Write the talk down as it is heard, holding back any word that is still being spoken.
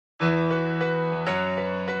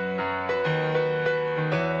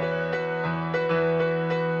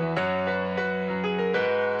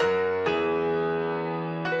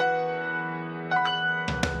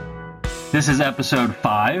This is episode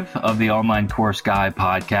 5 of the Online Course Guy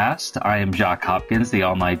podcast. I am Jacques Hopkins, the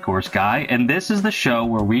Online Course Guy, and this is the show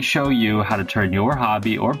where we show you how to turn your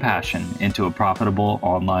hobby or passion into a profitable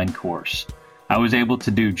online course. I was able to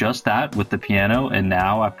do just that with the piano, and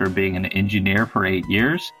now, after being an engineer for 8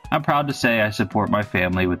 years, I'm proud to say I support my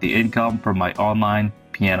family with the income from my online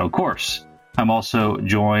piano course. I'm also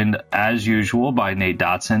joined, as usual, by Nate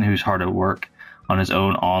Dotson, who's hard at work on his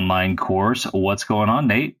own online course. What's going on,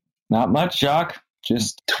 Nate? Not much, Jacques.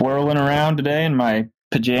 Just twirling around today in my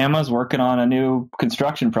pajamas, working on a new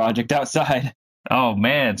construction project outside. Oh,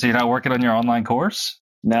 man. So you're not working on your online course?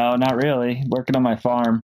 No, not really. Working on my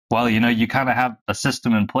farm. Well, you kind of have a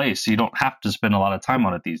system in place, so you don't have to spend a lot of time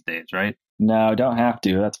on it these days, right? No, don't have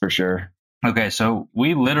to. That's for sure. Okay, so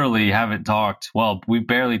we literally haven't talked. Well, we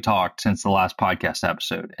barely talked since the last podcast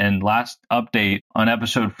episode. And last update on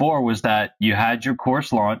episode 4 was that you had your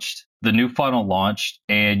course launched, the new funnel launched,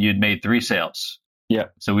 and you'd made 3 sales. Yeah.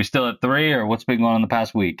 So we still at 3, or what's been going on the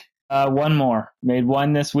past week? One more. Made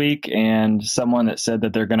one this week, and someone that said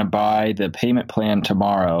that they're going to buy the payment plan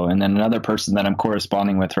tomorrow. And then another person that I'm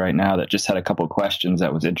corresponding with right now that just had a couple of questions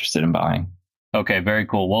that was interested in buying. Okay, very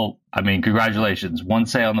cool. Well, congratulations. One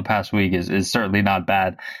sale in the past week is certainly not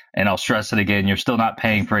bad. And I'll stress it again, you're still not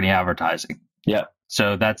paying for any advertising. Yeah.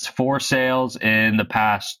 So that's 4 sales in the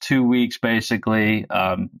past 2 weeks, basically.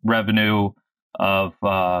 Revenue of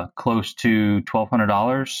close to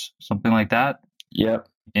 $1,200, something like that. Yep.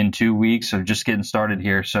 In 2 weeks of just getting started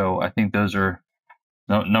here. So I think those are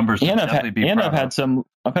numbers. And I've had some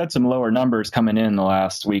lower numbers coming in the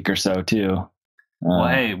last week or so too. Well,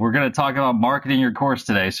 hey, we're going to talk about marketing your course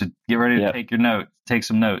today, so get ready to take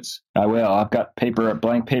some notes. I will. I've got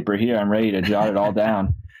blank paper here. I'm ready to jot it all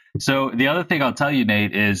down. So the other thing I'll tell you,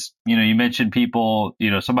 Nate, is, you mentioned people,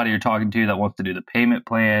 somebody you're talking to that wants to do the payment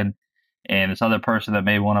plan, and this other person that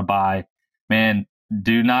may want to buy. Man,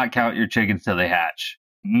 do not count your chickens till they hatch.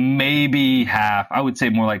 Maybe half, I would say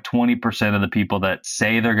more like 20% of the people that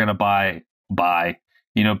say they're going to buy.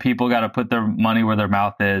 People got to put their money where their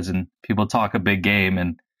mouth is, and people talk a big game,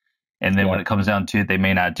 and then when it comes down to it, they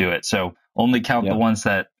may not do it. So only count the ones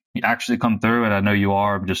that actually come through, and I know you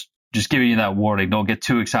are. I'm just giving you that warning. Don't get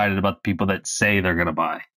too excited about the people that say they're going to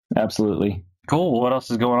buy. Absolutely. Cool. What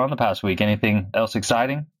else is going on the past week? Anything else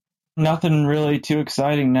exciting? Nothing really too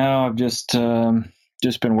exciting now. I've just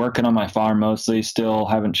been working on my farm mostly. Still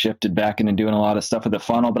haven't shifted back into doing a lot of stuff with the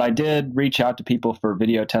funnel, but I did reach out to people for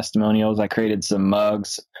video testimonials. I created some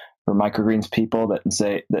mugs for Microgreens people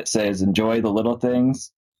that says enjoy the little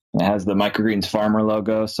things. It has the Microgreens farmer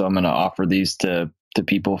logo. So I'm going to offer these to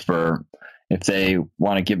people for if they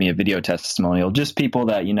want to give me a video testimonial, just people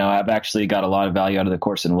that, have actually got a lot of value out of the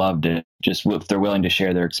course and loved it, just if they're willing to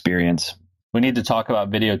share their experience. We need to talk about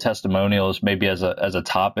video testimonials maybe as a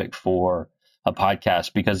topic for a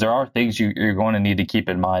podcast, because there are things you're going to need to keep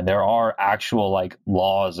in mind. There are actual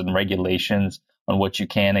laws and regulations on what you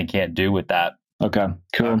can and can't do with that. Okay,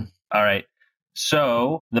 cool. All right.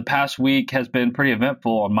 So the past week has been pretty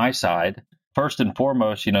eventful on my side. First and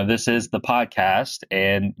foremost, this is the podcast,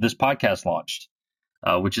 and this podcast launched,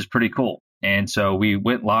 which is pretty cool. And so we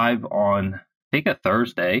went live on, I think, a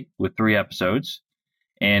Thursday with 3 episodes.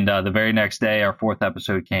 And the very next day, our 4th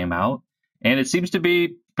episode came out, and it seems to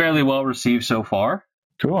be fairly well received so far.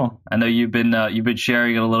 Cool. I know you've been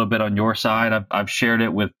sharing it a little bit on your side. I've shared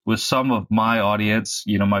it with some of my audience,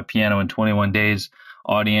 my Piano in 21 Days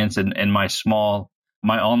audience, and my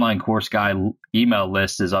online course guy email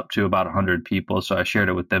list is up to about 100 people. So I shared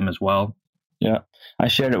it with them as well. Yeah. I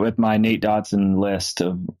shared it with my Nate Dotson list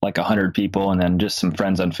of 100 people, and then just some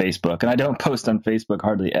friends on Facebook. And I don't post on Facebook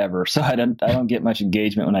hardly ever, so I don't get much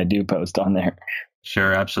engagement when I do post on there.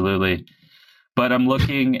 Sure, absolutely. But I'm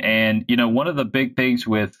looking, and one of the big things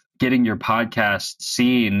with getting your podcast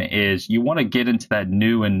seen is you want to get into that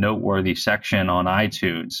new and noteworthy section on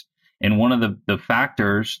iTunes. And one of the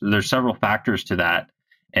factors, there's several factors to that.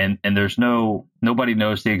 And nobody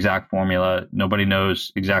knows the exact formula. Nobody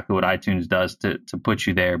knows exactly what iTunes does to put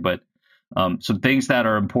you there. But some things that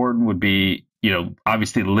are important would be,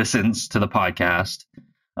 obviously listens to the podcast,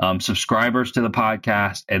 subscribers to the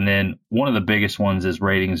podcast. And then one of the biggest ones is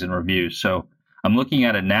ratings and reviews. So I'm looking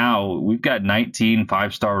at it now. We've got 19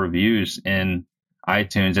 5-star reviews in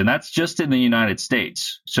iTunes, and that's just in the United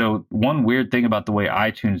States. So one weird thing about the way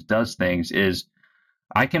iTunes does things is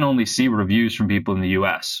I can only see reviews from people in the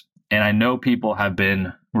US. And I know people have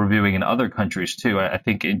been reviewing in other countries too. I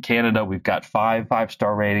think in Canada, we've got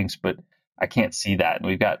 5-star ratings, but I can't see that.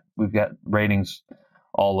 We've got ratings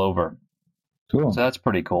all over. Cool. So that's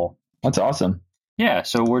pretty cool. That's awesome. Yeah.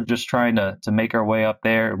 So we're just trying to make our way up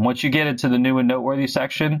there. And once you get into the new and noteworthy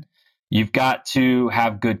section, you've got to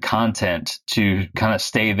have good content to kind of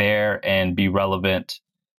stay there and be relevant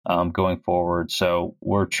going forward. So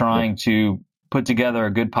we're trying to put together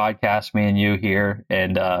a good podcast, me and you here,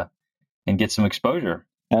 and get some exposure.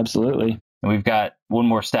 Absolutely. And we've got one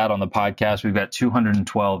more stat on the podcast. We've got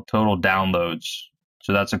 212 total downloads.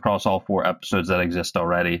 So that's across all 4 episodes that exist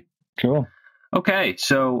already. Cool. Okay.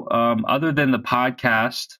 So other than the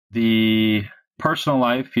podcast, the personal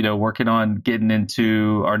life, working on getting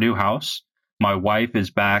into our new house. My wife is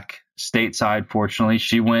back stateside. Fortunately,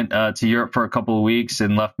 she went to Europe for a couple of weeks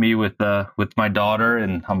and left me with my daughter,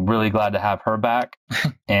 and I'm really glad to have her back.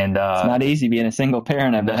 And it's not easy being a single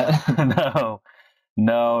parent, I bet.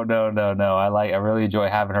 No. I really enjoy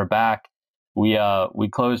having her back. We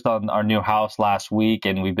closed on our new house last week,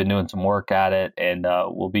 and we've been doing some work at it, and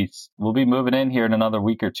we'll be moving in here in another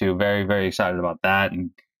week or two. Very, very excited about that, and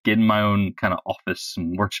getting my own kind of office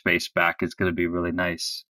and workspace back is going to be really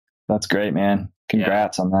nice. That's great, man.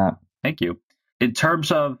 Congrats on that. Thank you. In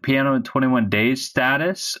terms of Piano in 21 Days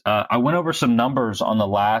status, I went over some numbers on the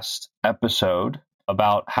last episode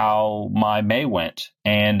about how my May went,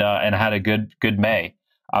 and had a good May.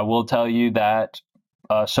 I will tell you that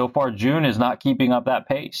so far June is not keeping up that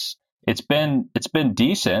pace. It's been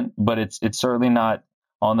decent, but it's certainly not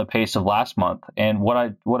on the pace of last month. And what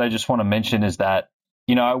I just want to mention is that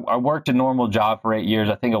I worked a normal job for 8 years.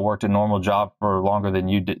 I think I worked a normal job for longer than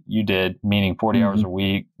you did, meaning 40 hours a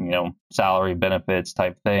week, salary, benefits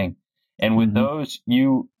type thing. And with those,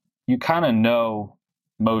 you kind of know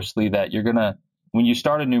mostly that when you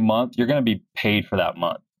start a new month, you're going to be paid for that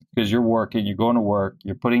month because you're working, you're going to work,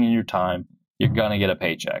 you're putting in your time, you're going to get a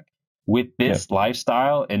paycheck. With this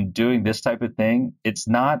lifestyle and doing this type of thing, it's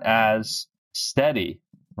not as steady,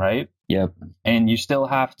 right? Yep. And you still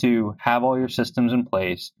have to have all your systems in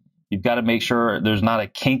place. You've got to make sure there's not a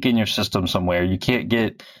kink in your system somewhere. You can't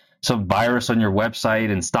get some virus on your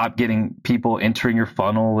website and stop getting people entering your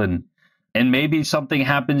funnel, and maybe something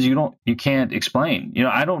happens you can't explain.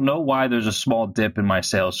 I don't know why there's a small dip in my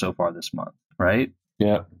sales so far this month, right?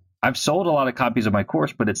 Yeah. I've sold a lot of copies of my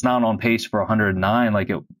course, but it's not on pace for 109 like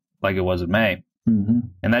it was in May.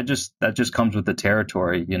 And that just comes with the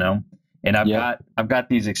territory, And I've got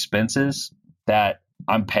these expenses that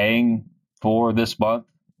I'm paying for this month,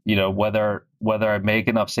 whether I make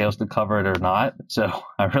enough sales to cover it or not. So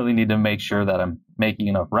I really need to make sure that I'm making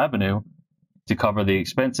enough revenue to cover the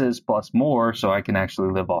expenses plus more, so I can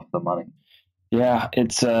actually live off the money. Yeah,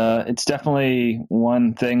 it's definitely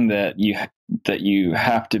one thing that you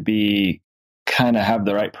have to be kind of have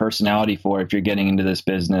the right personality for if you're getting into this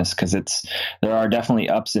business, because there are definitely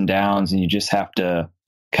ups and downs, and you just have to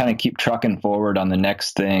kind of keep trucking forward on the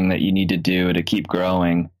next thing that you need to do to keep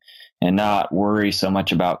growing, and not worry so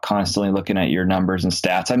much about constantly looking at your numbers and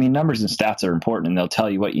stats. I mean, numbers and stats are important and they'll tell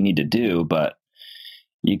you what you need to do, but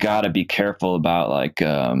you got to be careful about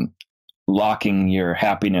locking your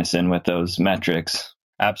happiness in with those metrics.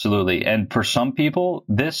 Absolutely. And for some people,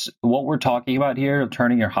 what we're talking about here,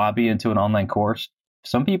 turning your hobby into an online course,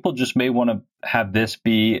 some people just may want to have this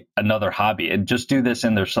be another hobby and just do this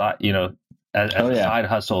in their side, as a side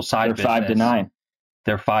hustle, side business. 5 to 9.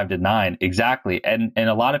 They're 5 to 9. Exactly. And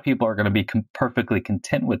a lot of people are going to be perfectly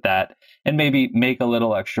content with that and maybe make a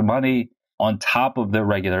little extra money on top of their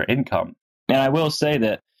regular income. And I will say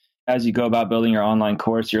that as you go about building your online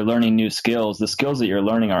course, you're learning new skills. The skills that you're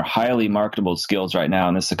learning are highly marketable skills right now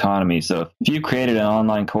in this economy. So if you created an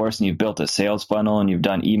online course and you've built a sales funnel and you've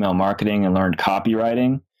done email marketing and learned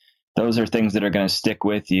copywriting, those are things that are going to stick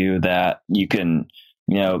with you that you can,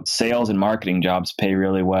 sales and marketing jobs pay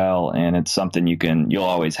really well. And it's something you'll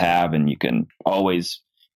always have, and you can always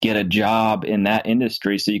get a job in that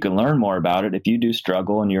industry so you can learn more about it. If you do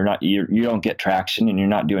struggle and you don't get traction and you're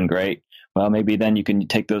not doing great, well, maybe then you can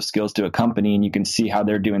take those skills to a company and you can see how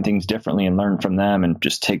they're doing things differently and learn from them and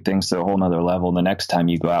just take things to a whole nother level the next time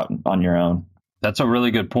you go out on your own. That's a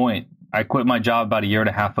really good point. I quit my job about a year and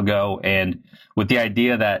a half ago, and with the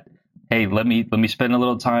idea that, hey, let me spend a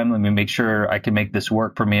little time, let me make sure I can make this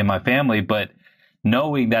work for me and my family, but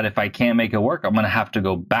knowing that if I can't make it work, I'm going to have to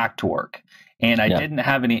go back to work. And I didn't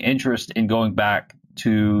have any interest in going back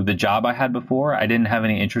to the job I had before. I didn't have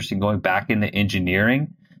any interest in going back into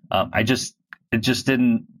engineering. I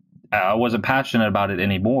wasn't passionate about it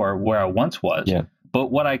anymore where I once was. Yeah.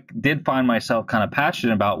 But what I did find myself kind of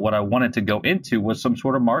passionate about, what I wanted to go into, was some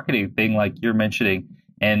sort of marketing thing like you're mentioning.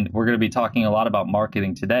 And we're going to be talking a lot about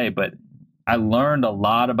marketing today, but I learned a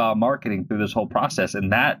lot about marketing through this whole process.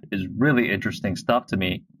 And that is really interesting stuff to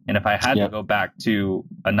me. And if I had to go back to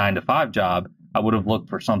a 9-to-5 job, I would have looked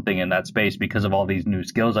for something in that space because of all these new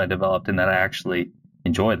skills I developed and that I actually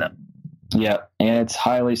enjoy them. Yeah. And it's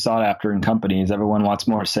highly sought after in companies. Everyone wants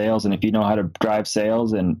more sales. And if you know how to drive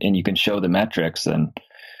sales and you can show the metrics, then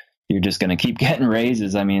you're just going to keep getting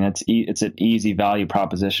raises. I mean, it's an easy value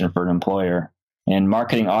proposition for an employer. And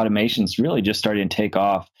marketing automation is really just starting to take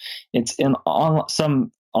off. It's in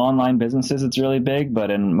some online businesses, it's really big, but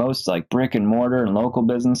in most like brick and mortar and local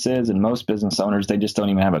businesses and most business owners, they just don't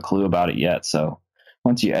even have a clue about it yet. So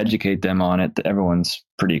once you educate them on it, everyone's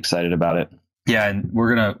pretty excited about it. Yeah, and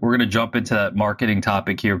we're gonna jump into that marketing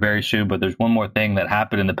topic here very soon. But there's one more thing that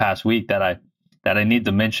happened in the past week that I need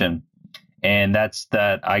to mention, and that's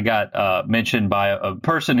that I got mentioned by a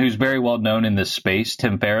person who's very well known in this space,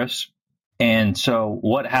 Tim Ferriss. And so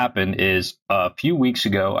what happened is a few weeks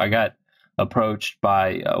ago, I got approached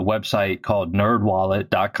by a website called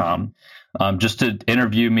nerdwallet.com just to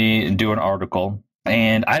interview me and do an article.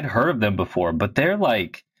 And I'd heard of them before, but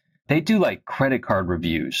they do like credit card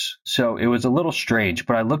reviews. So it was a little strange,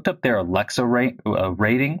 but I looked up their Alexa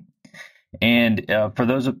rating. And for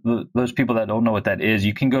those people that don't know what that is,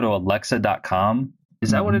 you can go to alexa.com.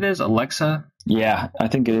 Is that what it is? Alexa? Yeah, I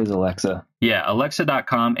think it is Alexa. Yeah,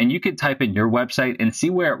 alexa.com. And you can type in your website and see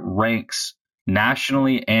where it ranks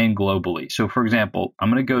nationally and globally. So for example,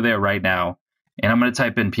 I'm going to go there right now and I'm going to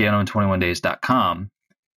type in pianoin21days.com.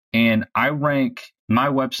 And my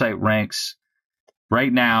website ranks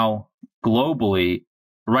right now globally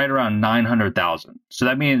right around 900,000. So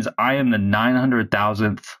that means I am the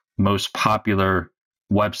 900,000th most popular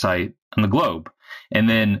website on the globe. And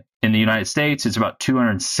then in the United States, it's about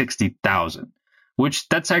 260,000, which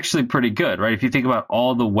that's actually pretty good, right? If you think about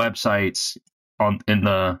all the websites in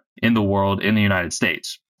the world in the United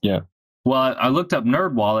States. Yeah. Well, I looked up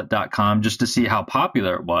nerdwallet.com just to see how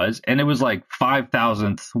popular it was, and it was like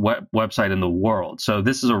 5,000th website in the world. So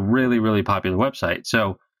this is a really, really popular website.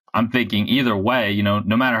 So I'm thinking either way, no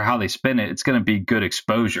matter how they spin it, it's going to be good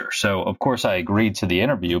exposure. So of course I agreed to the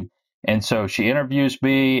interview. And so she interviews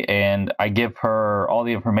me and I give her all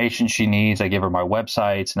the information she needs. I give her my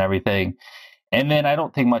websites and everything. And then I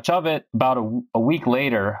don't think much of it. About a week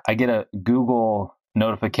later, I get a Google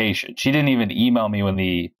notification. She didn't even email me when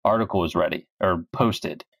the article was ready or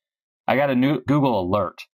posted. I got a new Google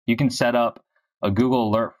alert. You can set up a Google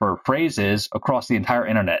alert for phrases across the entire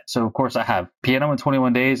internet. So of course I have Piano in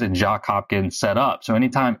 21 Days and Jacques Hopkins set up. So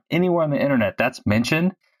anytime anywhere on the internet that's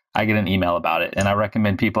mentioned, I get an email about it. And I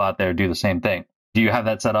recommend people out there do the same thing. Do you have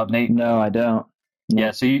that set up, Nate? No, I don't. No.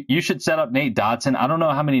 Yeah, so you should set up Nate Dodson. I don't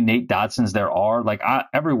know how many Nate Dodsons there are. Like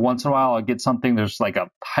every once in a while, I'll get something. There's like a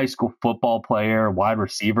high school football player, wide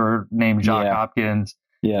receiver named Jacques Hopkins.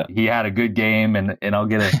 Yeah, he had a good game, and I'll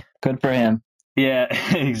get a good for him. Yeah,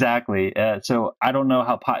 exactly. So I don't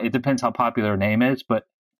know it depends how popular a name is, but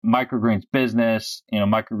Microgreens Business,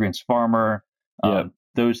 Microgreens Farmer.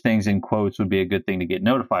 Those things in quotes would be a good thing to get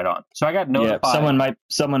notified on. So I got notified. Yeah,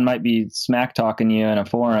 someone might be smack talking you in a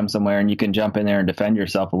forum somewhere, and you can jump in there and defend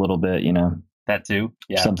yourself a little bit. That too.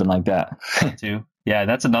 Yeah, something like that. That too. Yeah,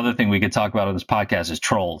 that's another thing we could talk about on this podcast is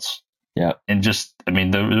trolls. Yeah, and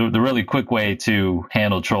the really quick way to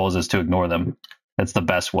handle trolls is to ignore them. That's the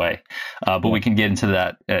best way. But we can get into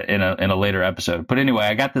that in a later episode. But anyway,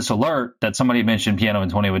 I got this alert that somebody mentioned Piano in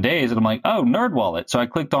 21 Days, and I'm like, oh, NerdWallet. So I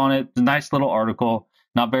clicked on it. It's a nice little article.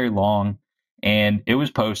 Not very long, and it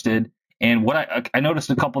was posted. And what I noticed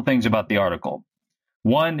a couple things about the article.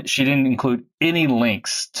 One, she didn't include any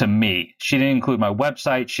links to me. She didn't include my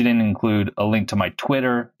website. She didn't include a link to my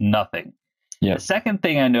Twitter, nothing. Yeah. The second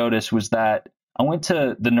thing I noticed was that I went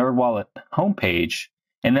to the NerdWallet homepage,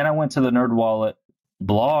 and then I went to the NerdWallet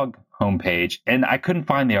blog homepage, and I couldn't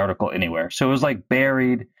find the article anywhere. So it was like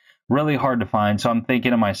buried, really hard to find. So I'm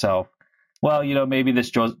thinking to myself, well, maybe this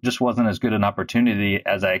just wasn't as good an opportunity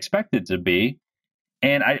as I expected to be.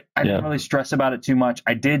 And I didn't really stress about it too much.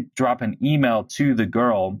 I did drop an email to the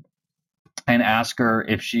girl and ask her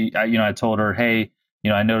if I told her, hey,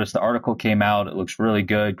 I noticed the article came out. It looks really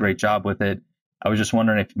good. Great job with it. I was just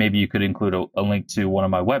wondering if maybe you could include a link to one of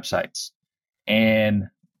my websites. And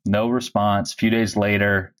no response. A few days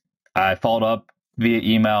later, I followed up via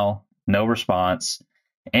email, no response.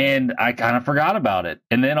 And I kind of forgot about it.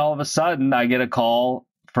 And then all of a sudden, I get a call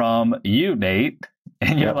from you, Nate.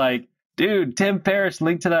 And you're like, dude, Tim Ferriss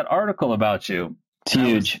linked to that article about you. It's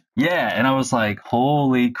huge. And I was like,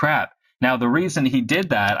 holy crap. Now, the reason he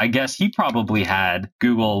did that, I guess he probably had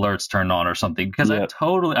Google Alerts turned on or something. Because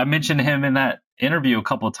I mentioned him in that interview a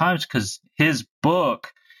couple of times because his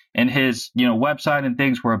book and his website and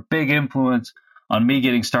things were a big influence on me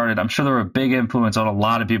getting started. I'm sure they were a big influence on a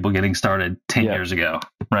lot of people getting started 10 years ago,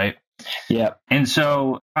 right? Yeah. And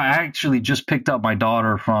so I actually just picked up my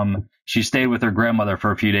daughter she stayed with her grandmother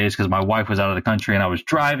for a few days because my wife was out of the country and I was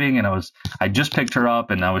driving and I just picked her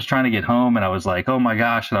up and I was trying to get home and I was like, oh my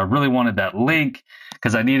gosh, and I really wanted that link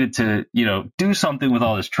because I needed to, do something with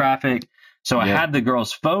all this traffic. So I had the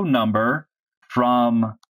girl's phone number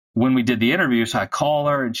from when we did the interview. So I call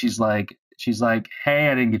her and she's like, hey,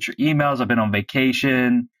 I didn't get your emails. I've been on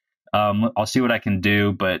vacation. I'll see what I can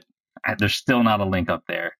do, but there's still not a link up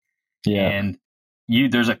there. Yeah. And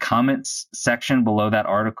there's a comments section below that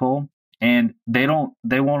article, and they won't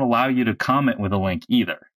allow you to comment with a link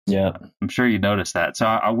either. Yeah. I'm sure you noticed that. So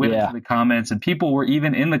I went into the comments, and people were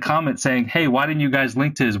even in the comments saying, hey, why didn't you guys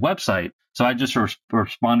link to his website? So I just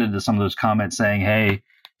responded to some of those comments saying, hey,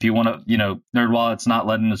 if you want to, NerdWallet's not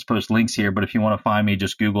letting us post links here, but if you want to find me,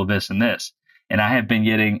 just Google this and this. And I have been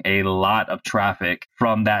getting a lot of traffic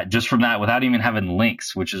from that without even having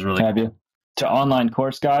links, which is really cool. Have you? To Online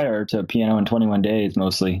Course Guy or to Piano in 21 Days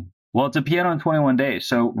mostly? Well, to Piano in 21 Days.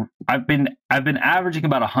 So I've been averaging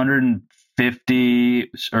about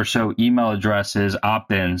 150 or so email addresses,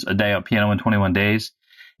 opt-ins a day on Piano in 21 Days.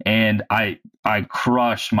 And I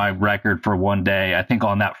crushed my record for one day, I think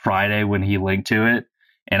on that Friday when he linked to it.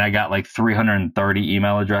 And I got like 330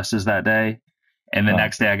 email addresses that day. And the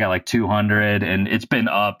next day I got like 200, and it's been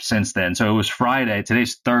up since then. So it was Friday.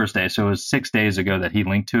 Today's Thursday. So it was 6 days ago that he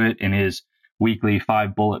linked to it in his weekly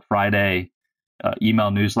 5 Bullet Friday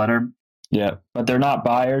email newsletter. Yeah, but they're not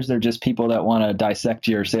buyers. They're just people that want to dissect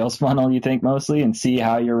your sales funnel, you think, mostly, and see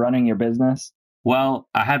how you're running your business? Well,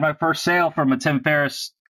 I had my first sale from a Tim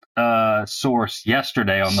Ferriss source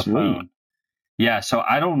yesterday on the phone. Yeah, so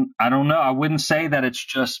I don't know. I wouldn't say that it's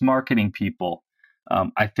just marketing people.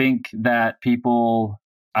 I think that people,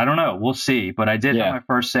 I don't know. We'll see. But I did have my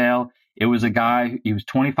first sale. It was a guy. He was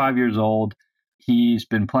 25 years old. He's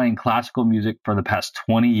been playing classical music for the past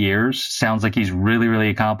 20 years. Sounds like he's really, really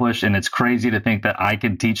accomplished. And it's crazy to think that I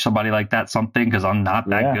can teach somebody like that something because I'm not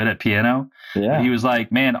that good at piano. Yeah. But he was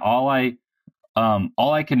like, man, all I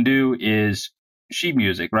can do is sheet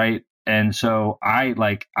music, right? And so I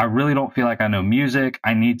really don't feel like I know music.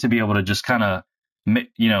 I need to be able to just kind of,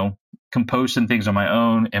 compose some things on my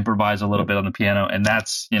own, improvise a little bit on the piano. And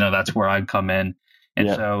that's where I'd come in. And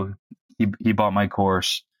so he bought my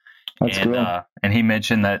course. That's cool. And he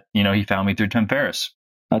mentioned that, he found me through Tim Ferriss.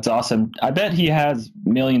 That's awesome. I bet he has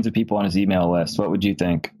millions of people on his email list. What would you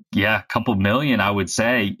think? Yeah, a couple million, I would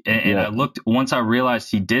say. And I looked, once I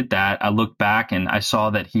realized he did that, I looked back and I saw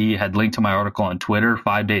that he had linked to my article on Twitter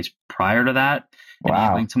 5 days prior to that. And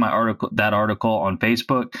he linked to that article on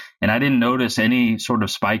Facebook. And I didn't notice any sort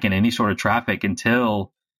of spike in any sort of traffic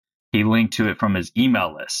until he linked to it from his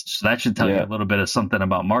email list. So that should tell you a little bit of something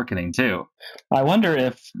about marketing too. I wonder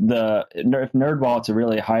if NerdWallet's a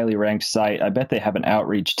really highly ranked site. I bet they have an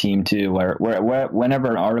outreach team too, where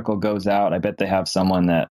whenever an article goes out, I bet they have someone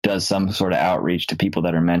that does some sort of outreach to people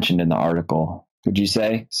that are mentioned in the article. Would you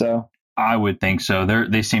say so? I would think so.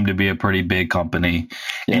 They seem to be a pretty big company.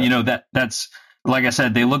 Yeah. And that's like I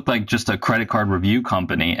said, they looked like just a credit card review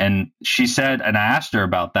company. And she said, and I asked her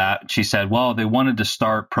about that. She said, well, they wanted to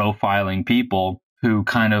start profiling people who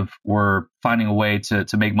kind of were finding a way to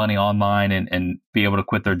make money online and be able to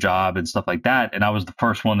quit their job and stuff like that. And I was the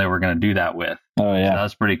first one they were going to do that with. Oh, yeah. So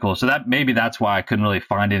that's pretty cool. So that's why I couldn't really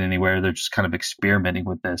find it anywhere. They're just kind of experimenting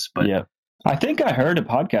with this. But yeah, I think I heard a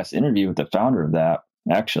podcast interview with the founder of that,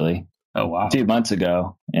 actually. Oh, wow. A few months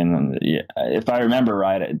ago. And if I remember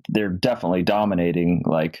right, they're definitely dominating.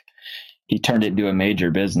 Like, he turned it into a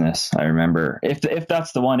major business. I remember. If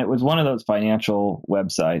that's the one, it was one of those financial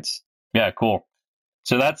websites. Yeah, cool.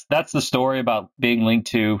 So that's the story about being linked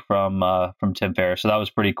to from Tim Ferriss. So that was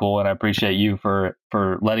pretty cool. And I appreciate you for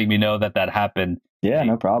letting me know that happened. Yeah,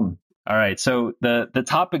 no problem. All right. So the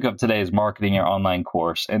topic of today is marketing your online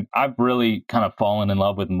course. And I've really kind of fallen in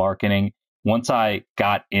love with marketing once I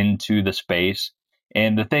got into the space.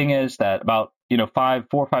 And the thing is that about 4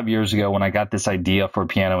 or 5 years ago, when I got this idea for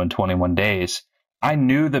Piano in 21 Days, I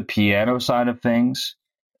knew the piano side of things,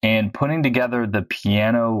 and putting together the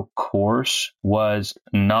piano course was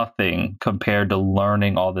nothing compared to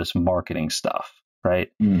learning all this marketing stuff, right?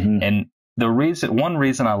 Mm-hmm. And one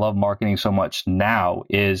reason I love marketing so much now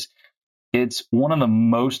is it's one of the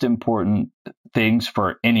most important things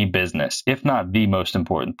for any business, if not the most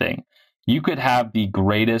important thing. You could have the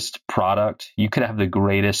greatest product, you could have the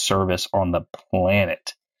greatest service on the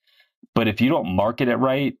planet, but if you don't market it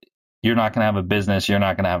right, you're not going to have a business, you're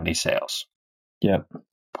not going to have any sales. Yep.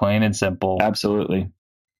 Plain and simple. Absolutely.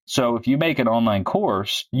 So if you make an online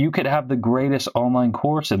course, you could have the greatest online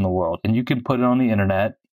course in the world and you can put it on the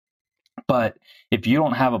internet. But if you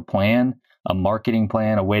don't have a plan, a marketing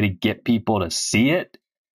plan, a way to get people to see it,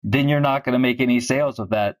 then you're not going to make any sales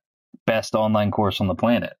with that best online course on the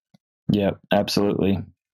planet. Yeah, absolutely.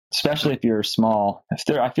 Especially if you're small.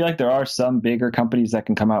 I feel like there are some bigger companies that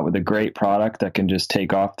can come out with a great product that can just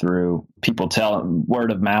take off through people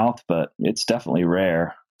word of mouth, but it's definitely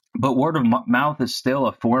rare. But word of mouth is still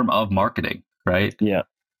a form of marketing, right? Yeah.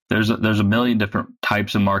 There's a million different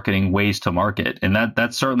types of marketing ways to market, and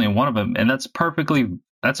that's certainly one of them. And that's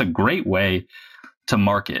a great way to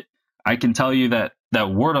market. I can tell you that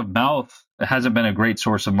word of mouth hasn't been a great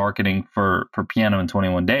source of marketing for Piano in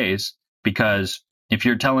 21 Days, because if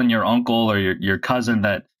you're telling your uncle or your cousin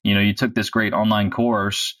that, you took this great online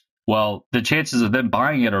course, well, the chances of them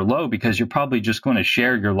buying it are low because you're probably just going to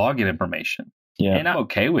share your login information. Yeah. And I'm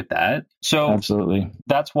okay with that. So absolutely.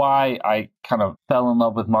 That's why I kind of fell in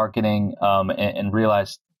love with marketing and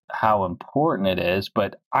realized how important it is.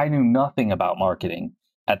 But I knew nothing about marketing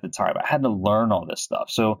at the time. I had to learn all this stuff.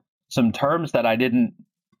 So some terms that I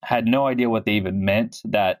had no idea what they even meant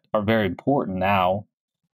that are very important now: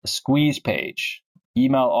 a squeeze page,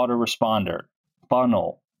 email autoresponder,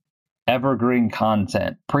 funnel, evergreen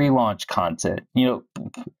content, pre-launch content,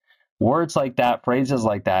 words like that, phrases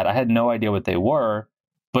like that. I had no idea what they were,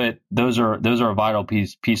 but those are vital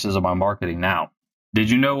pieces of my marketing now. Did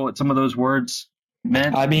you know what some of those words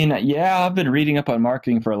meant? I mean, yeah, I've been reading up on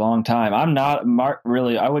marketing for a long time. I'm not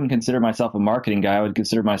really, I wouldn't consider myself a marketing guy. I would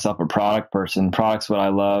consider myself a product person. Product's what I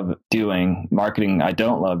love doing. Marketing, I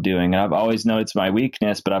don't love doing. And I've always known it's my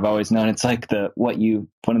weakness, but I've always known it's like one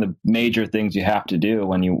of the major things you have to do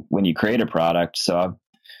when you create a product. So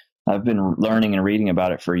I've been learning and reading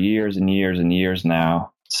about it for years and years and years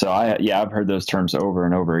now. So I've heard those terms over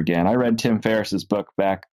and over again. I read Tim Ferriss's book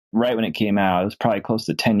back right when it came out. It was probably close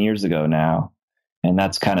to 10 years ago now. And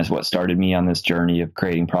that's kind of what started me on this journey of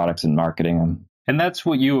creating products and marketing them. And that's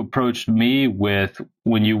what you approached me with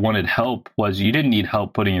when you wanted help. Was you didn't need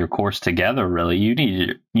help putting your course together, really. You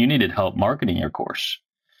needed help marketing your course.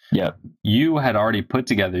 Yeah. You had already put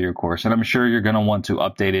together your course, and I'm sure you're going to want to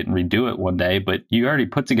update it and redo it one day, but you already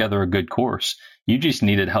put together a good course. You just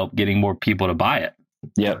needed help getting more people to buy it.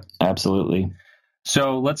 Yep, absolutely.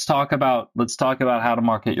 So let's talk about how to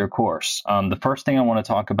market your course. The first thing I want to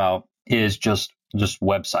talk about is just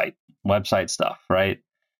website stuff, right?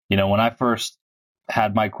 When I first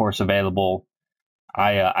had my course available,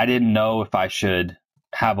 I didn't know if I should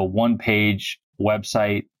have a one-page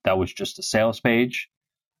website that was just a sales page,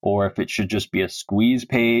 or if it should just be a squeeze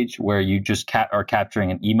page where you just are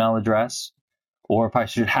capturing an email address, or if I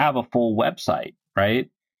should have a full website, right?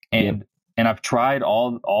 And I've tried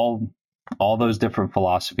all those different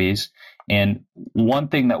philosophies. And one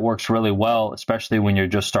thing that works really well, especially when you're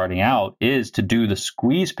just starting out, is to do the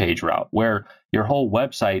squeeze page route, where your whole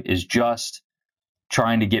website is just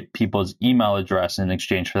trying to get people's email address in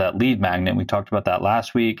exchange for that lead magnet. We talked about that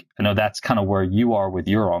last week. I know that's kind of where you are with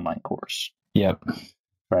your online course. Yep.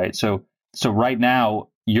 Right. So right now,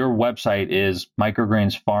 your website is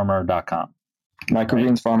microgreensfarmer.com.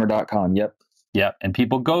 Microgreensfarmer.com. Yep. Yep. And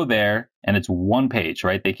people go there and it's one page,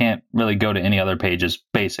 right? They can't really go to any other pages,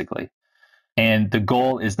 basically. And the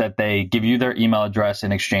goal is that they give you their email address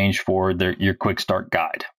in exchange for your quick start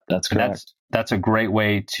guide. That's correct. That's a great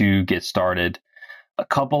way to get started. A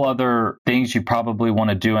couple other things you probably want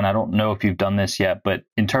to do, and I don't know if you've done this yet, but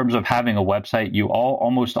in terms of having a website, you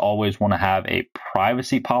almost always want to have a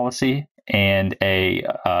privacy policy and a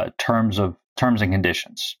terms and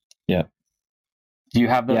conditions. Yeah. Do you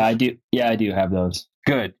have those? Yeah, I do. Yeah, I do have those.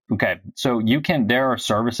 Good. Okay. So there are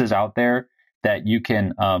services out there that you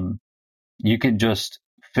can just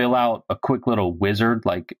fill out a quick little wizard,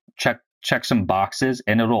 like check some boxes,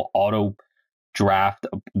 and it'll auto draft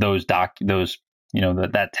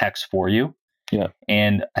that text for you. Yeah.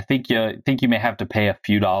 And I think you may have to pay a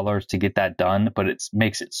few dollars to get that done, but it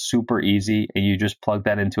makes it super easy, and you just plug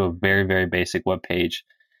that into a very, very basic web page.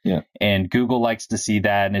 Yeah. And Google likes to see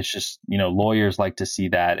that, and it's just, lawyers like to see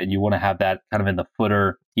that, and you want to have that kind of in the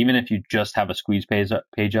footer. Even if you just have a squeeze page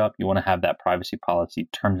up, you want to have that privacy policy,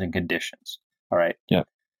 terms and conditions. All right. Yeah.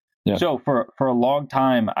 Yeah. So for a long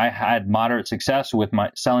time, I had moderate success with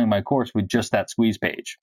selling my course with just that squeeze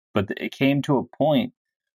page. But it came to a point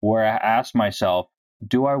where I asked myself,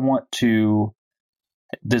 should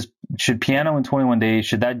Piano in 21 Days,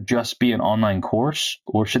 should that just be an online course,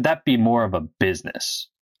 or should that be more of a business?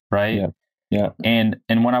 Right. Yeah. Yeah. And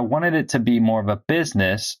when I wanted it to be more of a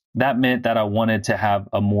business, that meant that I wanted to have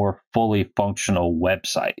a more fully functional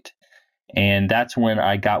website. And that's when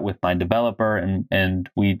I got with my developer and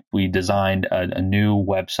we designed a new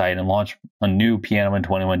website and launched a new Piano in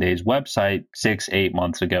 21 Days website 6-8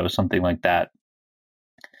 months ago, something like that.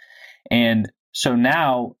 And so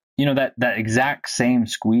now, that exact same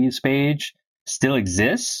squeeze page still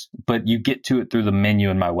exists, but you get to it through the menu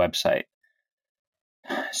in my website.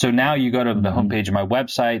 So now you go to the homepage of my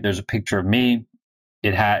website. There's a picture of me.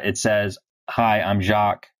 It says, "Hi, I'm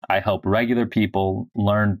Jacques. I help regular people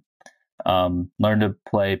learn to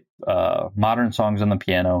play modern songs on the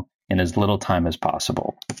piano in as little time as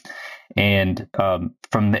possible." And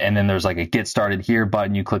and then there's like a get started here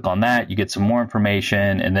button. You click on that, you get some more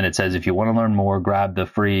information, and then it says if you want to learn more, grab the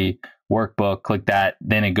free workbook, click that,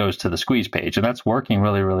 then it goes to the squeeze page, and that's working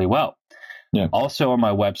really, really well. Yeah. Also on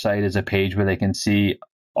my website is a page where they can see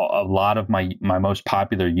a lot of my most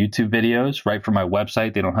popular YouTube videos right from my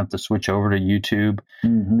website. They don't have to switch over to YouTube.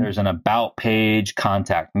 There's an about page,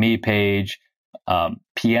 contact me page,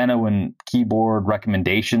 piano and keyboard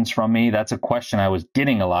recommendations from me. That's a question I was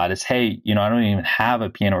getting a lot is, hey, I don't even have a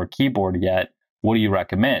piano or keyboard yet. What do you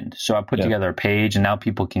recommend? So I put together a page, and now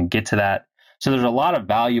people can get to that. So there's a lot of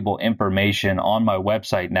valuable information on my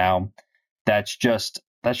website now. That's just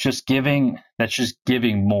giving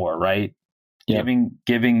more, right? Yeah.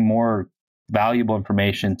 Giving more valuable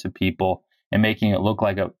information to people and making it look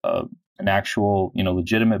like an actual,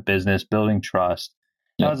 legitimate business, building trust.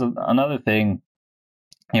 Yeah. That was another thing.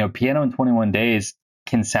 Piano in 21 days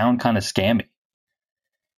can sound kind of scammy.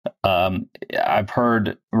 I've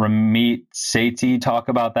heard Ramit Sethi talk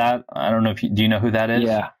about that. I don't know do you know who that is?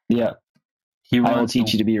 Yeah. I will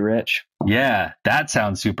teach you to be rich. Yeah, that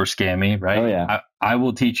sounds super scammy, right? Oh yeah. I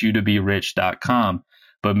will teach you to be rich.com.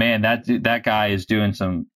 But man, that guy is doing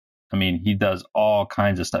he does all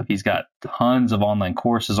kinds of stuff. He's got tons of online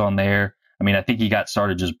courses on there. I think he got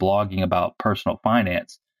started just blogging about personal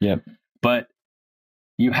finance. Yeah. But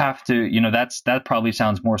you have to, that probably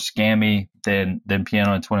sounds more scammy than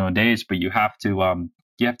Piano in 21 Days, but you have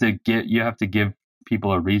to give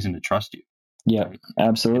people a reason to trust you. Yeah,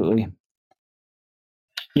 absolutely.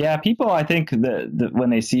 Yeah, people, I think that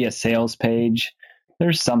when they see a sales page,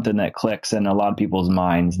 there's something that clicks in a lot of people's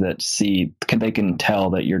minds that they can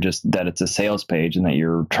tell that that it's a sales page and that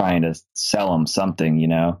you're trying to sell them something,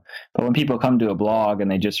 But when people come to a blog and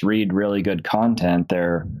they just read really good content,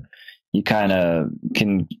 you kind of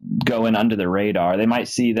can go in under the radar. They might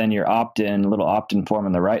see then your little opt-in form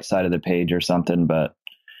on the right side of the page or something, but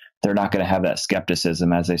they're not going to have that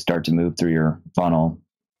skepticism as they start to move through your funnel.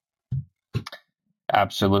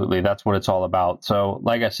 Absolutely. That's what it's all about. So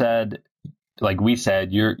like I said, like we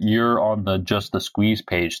said, you're on just the squeeze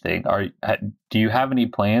page thing. Do you have any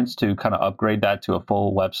plans to kind of upgrade that to a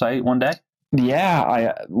full website one day?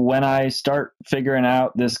 Yeah, when I start figuring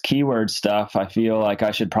out this keyword stuff, I feel like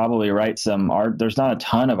I should probably write some art. There's not a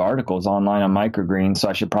ton of articles online on microgreens, so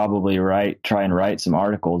I should probably try and write some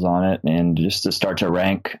articles on it, and just to start to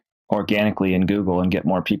rank organically in Google and get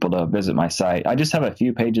more people to visit my site. I just have a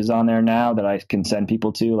few pages on there now that I can send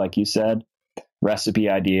people to, like you said, recipe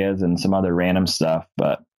ideas and some other random stuff,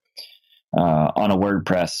 but on a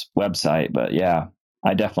WordPress website. But yeah,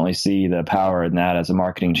 I definitely see the power in that as a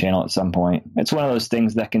marketing channel at some point. It's one of those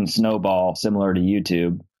things that can snowball similar to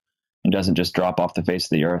YouTube and doesn't just drop off the face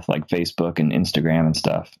of the earth like Facebook and Instagram and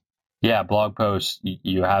stuff. Yeah, blog posts,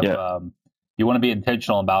 you have, you want to be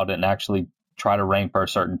intentional about it and actually try to rank for a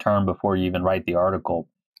certain term before you even write the article.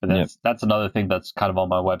 But that's another thing that's kind of on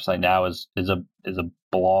my website now is a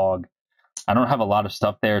blog. I don't have a lot of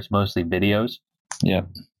stuff there. It's mostly videos. Yeah.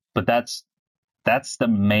 But that's the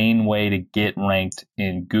main way to get ranked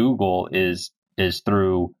in Google is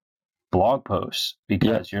through blog posts,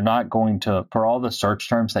 because you're not going to, for all the search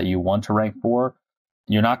terms that you want to rank for,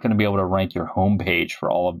 you're not going to be able to rank your homepage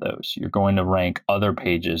for all of those. You're going to rank other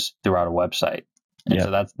pages throughout a website. And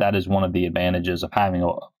so that is one of the advantages of having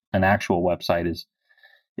an actual website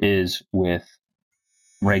is with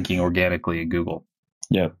ranking organically in Google.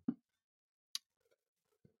 Yep.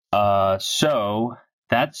 So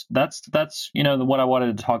that's what I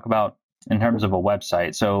wanted to talk about in terms of a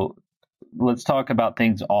website. So let's talk about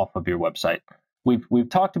things off of your website. We've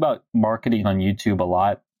talked about marketing on YouTube a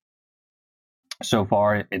lot so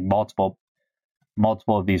far in multiple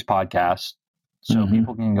of these podcasts. So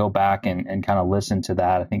people can go back and kind of listen to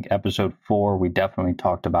that. I think episode 4, we definitely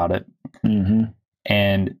talked about it.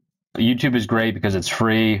 And YouTube is great because it's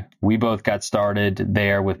free. We both got started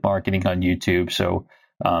there with marketing on YouTube. So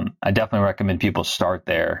I definitely recommend people start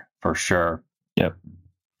there for sure. Yep,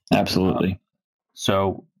 absolutely.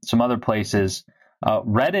 So some other places,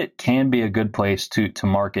 Reddit can be a good place to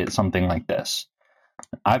market something like this.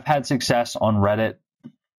 I've had success on Reddit.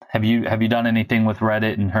 Have you done anything with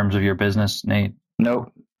Reddit in terms of your business, Nate?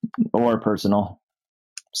 Nope, or personal.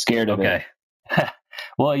 Scared of it.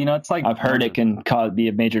 Well, it's like I've heard it can be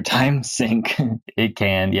a major time sink. It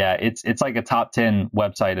can, yeah. It's like a top 10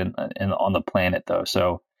 website on the planet, though.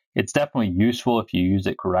 So it's definitely useful if you use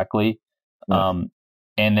it correctly. Yeah.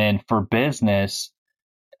 And then for business,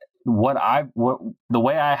 the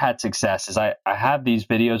way I had success is I have these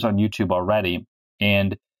videos on YouTube already,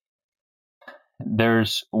 and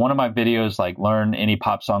there's one of my videos, like learn any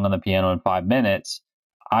pop song on the piano in 5 minutes.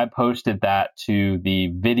 I posted that to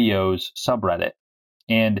the videos subreddit.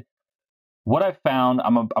 And what I found,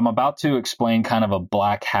 I'm about to explain kind of a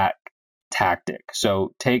black hat tactic.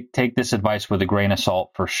 So take this advice with a grain of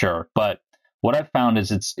salt for sure. But what I found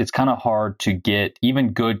is it's kind of hard to get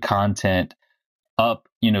even good content up,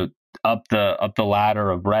 up the ladder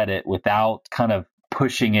of Reddit without kind of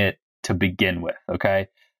pushing it to begin with. Okay.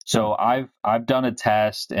 So I've done a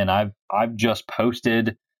test, and I've just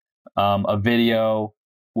posted a video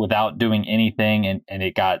without doing anything, and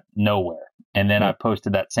it got nowhere. And then I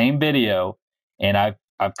posted that same video, and I've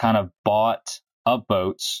kind of bought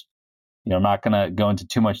upvotes. I'm not going to go into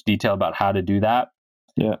too much detail about how to do that.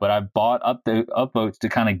 Yeah. But I've bought up the upvotes to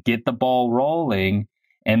kind of get the ball rolling.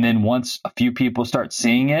 And then once a few people start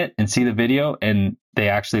seeing it and see the video and they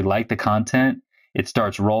actually like the content, it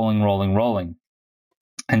starts rolling.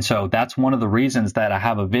 And so that's one of the reasons that I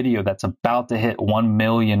have a video that's about to hit 1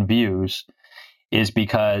 million views, is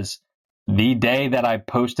because the day that I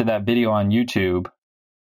posted that video on YouTube,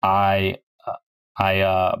 I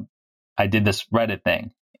did this Reddit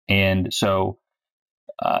thing. And so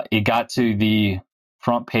it got to the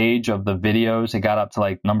front page of the videos. It got up to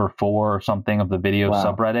like number 4 or something of the video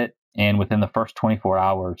subreddit. And within the first 24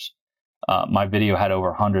 hours, my video had over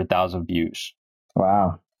 100,000 views.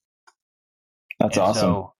 Wow. That's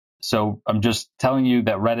awesome. So I'm just telling you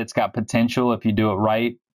that Reddit's got potential if you do it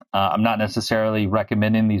right. I'm not necessarily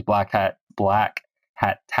recommending these black hat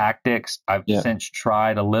tactics. I've since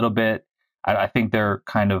tried a little bit. I think they're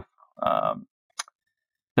kind of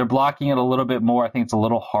they're blocking it a little bit more. I think it's a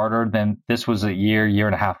little harder than this was a year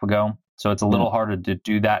and a half ago. So it's a little harder to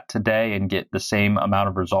do that today and get the same amount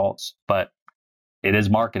of results, but it is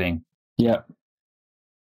marketing. Yeah,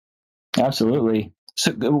 absolutely.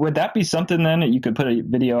 So would that be something then that you could put a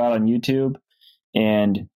video out on YouTube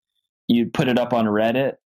and you'd put it up on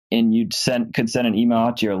Reddit and could send an email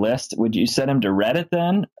out to your list? Would you send them to Reddit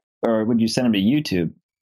then, or would you send them to YouTube?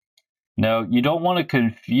 No, you don't want to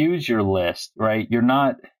confuse your list, right? You're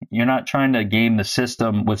not trying to game the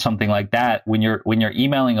system with something like that. When you're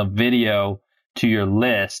emailing a video to your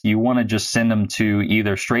list, you want to just send them to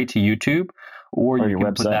either straight to YouTube or you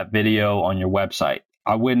can put that video on your website.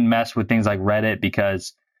 I wouldn't mess with things like Reddit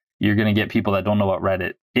because you're going to get people that don't know what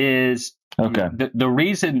Reddit is. Okay. The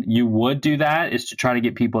reason you would do that is to try to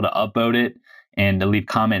get people to upvote it and to leave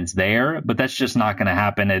comments there, but that's just not going to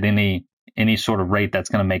happen at any sort of rate that's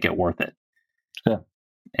going to make it worth it. Yeah.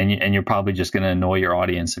 And you're probably just going to annoy your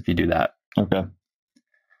audience if you do that. Okay.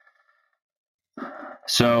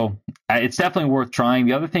 So it's definitely worth trying.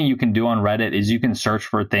 The other thing you can do on Reddit is you can search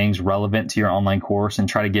for things relevant to your online course and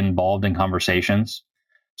try to get involved in conversations.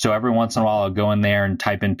 So every once in a while, I'll go in there and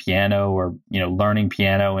type in piano or, learning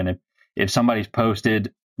piano. And if somebody's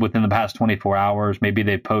posted within the past 24 hours, maybe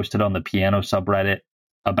they posted on the piano subreddit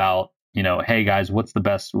about, hey guys, what's the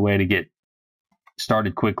best way to get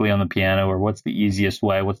started quickly on the piano, or what's the easiest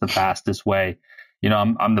way? What's the fastest way?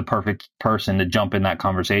 I'm the perfect person to jump in that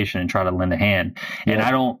conversation and try to lend a hand. Yeah. And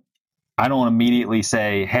I don't immediately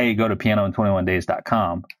say, hey, go to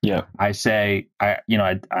pianoin21days.com. Yeah. I say,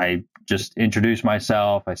 I just introduce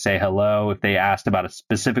myself. I say hello. If they asked about a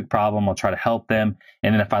specific problem, I'll try to help them.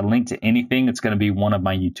 And then if I link to anything, it's going to be one of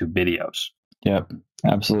my YouTube videos. Yep,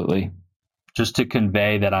 absolutely. Just to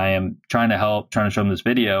convey that I am trying to help, trying to show them this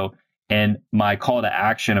video. And my call to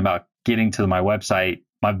action about getting to my website,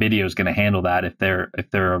 my video is going to handle that if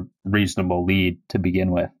they're a reasonable lead to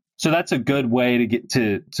begin with. So that's a good way to get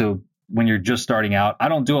to when you're just starting out. I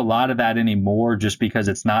don't do a lot of that anymore just because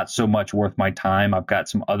it's not so much worth my time. I've got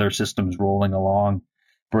some other systems rolling along,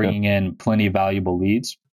 bringing in plenty of valuable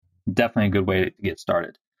leads. Definitely a good way to get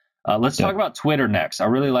started. Let's talk about Twitter next. I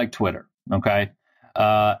really like Twitter. Okay.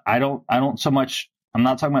 I'm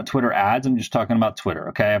not talking about Twitter ads. I'm just talking about Twitter.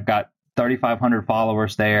 Okay. I've got 3,500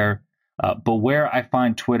 followers there. But where I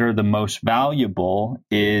find Twitter the most valuable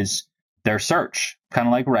is their search, kind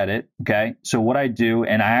of like Reddit. Okay. So what I do,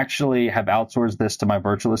 and I actually have outsourced this to my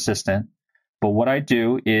virtual assistant, but what I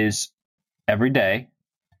do is every day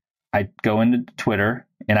I go into Twitter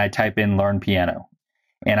and I type in learn piano,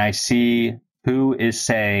 and I see who is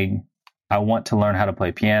saying, I want to learn how to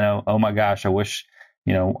play piano. Oh my gosh, I wish,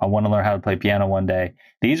 I want to learn how to play piano one day.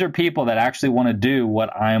 These are people that actually want to do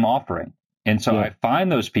what I am offering. And so I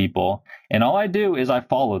find those people, and all I do is I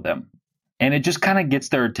follow them, and it just kind of gets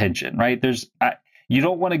their attention, right? You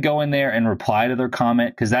don't want to go in there and reply to their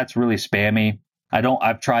comment because that's really spammy.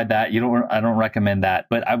 I've tried that. I don't recommend that.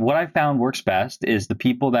 But what I found works best is the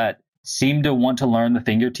people that seem to want to learn the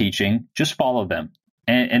thing you're teaching, just follow them.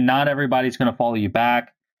 And not everybody's going to follow you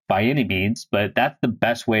back by any means, but that's the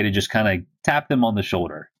best way to just kind of tap them on the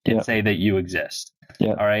shoulder and say that you exist.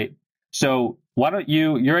 Yeah. All right. So why don't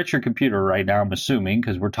you're at your computer right now, I'm assuming,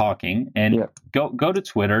 because we're talking, and go to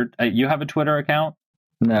Twitter. You have a Twitter account?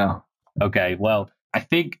 No. Okay. Well, I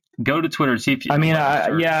think go to Twitter and see if you.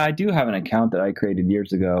 I do have an account that I created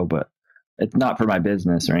years ago, but it's not for my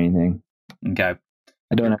business or anything. Okay.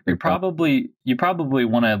 I don't have. You probably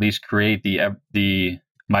want to at least create the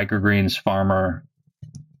microgreens farmer.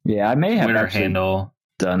 Yeah, I may have Twitter handle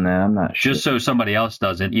done that. I'm not sure. Just so somebody else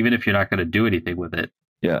doesn't, even if you're not going to do anything with it.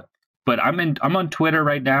 Yeah. But I'm on Twitter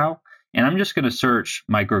right now, and I'm just going to search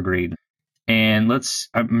microgreen, and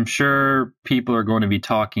I'm sure people are going to be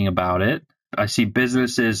talking about it. I see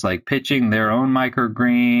businesses like pitching their own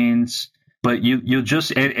microgreens, but you'll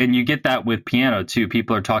just and you get that with piano too.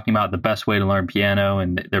 People are talking about the best way to learn piano,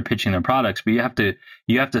 and they're pitching their products, but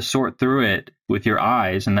you have to sort through it with your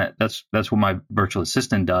eyes, and that's what my virtual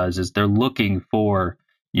assistant does. Is they're looking for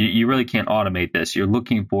you really can't automate this. You're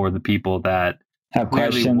looking for the people that have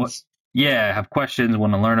questions. Have questions,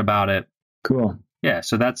 want to learn about it. Cool. Yeah,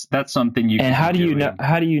 so that's something you. And can how do do you know?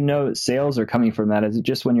 How do you know sales are coming from that? Is it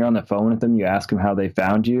just when you're on the phone with them, you ask them how they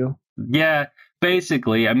found you? Yeah,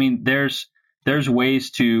 basically. I mean, there's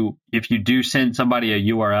ways to, if you do send somebody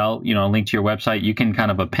a URL, a link to your website, you can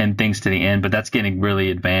kind of append things to the end, but that's getting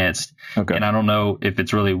really advanced. Okay. And I don't know if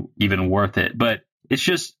it's really even worth it, but it's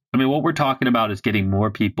just, what we're talking about is getting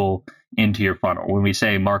more people into your funnel. When we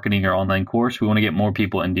say marketing your online course, we want to get more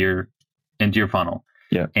people into your funnel.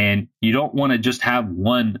 Yeah. And you don't want to just have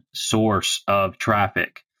one source of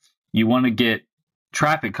traffic. You want to get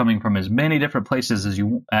traffic coming from as many different places as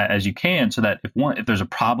you can, so that if there's a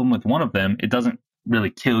problem with one of them, it doesn't really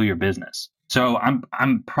kill your business. So I'm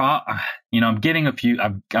getting a few.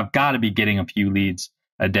 I've got to be getting a few leads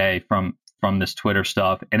a day from this Twitter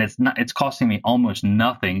stuff, and it's costing me almost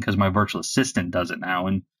nothing because my virtual assistant does it now,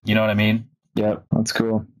 and you know what I mean. Yeah, that's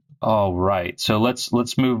cool. All right, so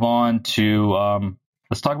let's move on to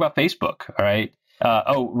let's talk about Facebook. All right.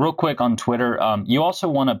 Real quick on Twitter, you also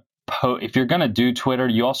want to. If you're going to do Twitter,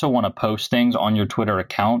 you also want to post things on your Twitter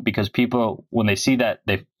account, because people, when they see that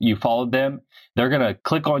you followed them, they're going to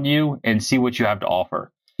click on you and see what you have to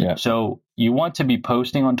offer. Yeah. So you want to be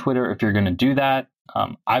posting on Twitter if you're going to do that.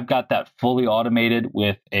 I've got that fully automated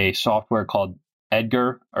with a software called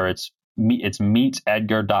Edgar, or it's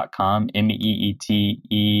meetedgar.com,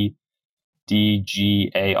 meetedgar.com.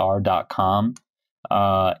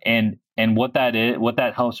 And what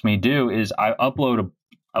that helps me do is I upload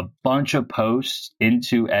a bunch of posts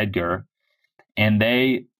into Edgar, and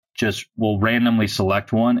they just will randomly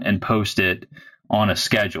select one and post it on a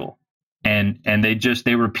schedule. And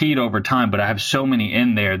they repeat over time, but I have so many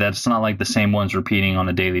in there that it's not like the same ones repeating on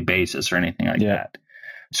a daily basis or anything like that.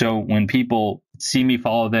 So when people see me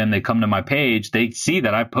follow them, they come to my page, they see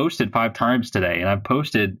that I posted 5 times today, and I've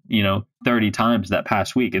posted, 30 times that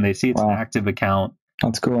past week, and they see it's an active account.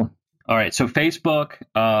 That's cool. All right. So Facebook,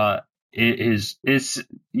 is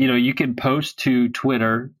you can post to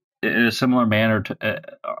Twitter in a similar manner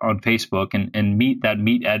on Facebook, and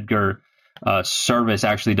Meet Edgar service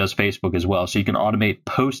actually does Facebook as well. So you can automate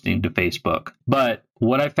posting to Facebook. But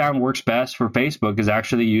what I found works best for Facebook is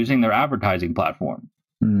actually using their advertising platform.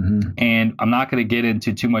 Mm-hmm. And I'm not going to get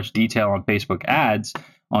into too much detail on Facebook ads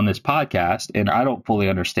on this podcast, and I don't fully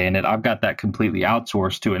understand it. I've got that completely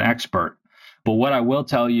outsourced to an expert. But what I will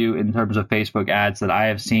tell you in terms of Facebook ads that I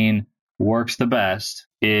have seen works the best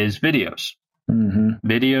is videos. Mm-hmm.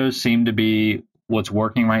 Videos seem to be what's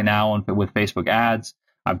working right now with Facebook ads.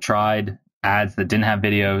 I've tried ads that didn't have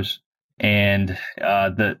videos, and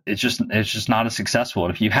it's just not as successful.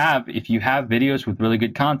 And if you have videos with really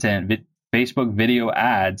good content, Facebook video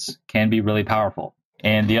ads can be really powerful.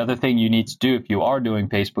 And the other thing you need to do if you are doing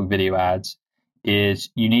Facebook video ads is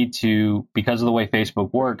you need to, because of the way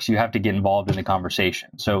Facebook works, you have to get involved in the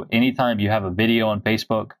conversation. So anytime you have a video on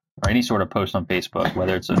Facebook or any sort of post on Facebook,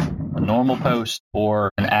 whether it's a normal post or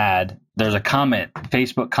an ad, there's a comment,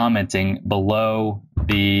 Facebook commenting below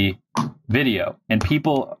the video. And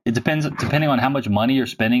people, it depends, depending on how much money you're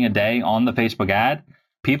spending a day on the Facebook ad,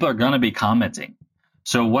 people are going to be commenting.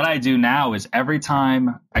 So what I do now is every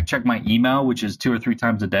time I check my email, which is 2 or 3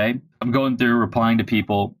 times a day, I'm going through replying to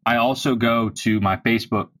people. I also go to my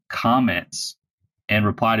Facebook comments and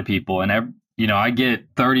reply to people. And I get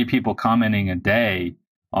 30 people commenting a day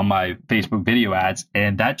on my Facebook video ads,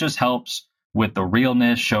 and that just helps with the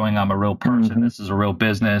realness, showing I'm a real person, this is a real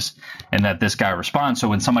business, and that this guy responds. So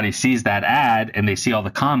when somebody sees that ad and they see all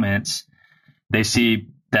the comments, they see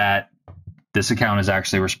that this account is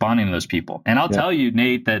actually responding to those people. And I'll tell you,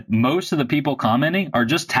 Nate, that most of the people commenting are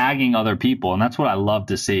just tagging other people. And that's what I love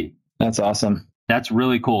to see. That's awesome. That's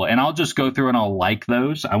really cool. And I'll just go through and I'll like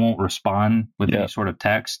those. I won't respond with any sort of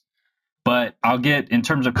text. But I'll get, in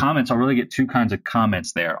terms of comments, I'll really get two kinds of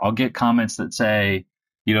comments there. I'll get comments that say,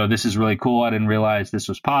 you know, this is really cool. I didn't realize this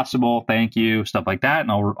was possible. Thank you. Stuff like that.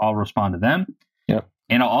 And I'll respond to them. Yep.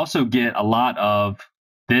 And I'll also get a lot of,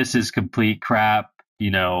 this is complete crap.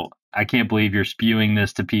 You know, I can't believe you're spewing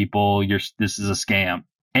this to people. This is a scam.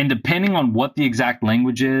 And depending on what the exact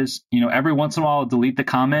language is, you know, every once in a while I'll delete the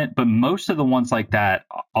comment, but most of the ones like that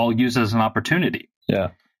I'll use as an opportunity.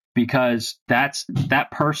 Yeah. Because that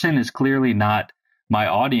person is clearly not my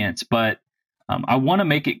audience, but I want to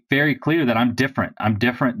make it very clear that I'm different. I'm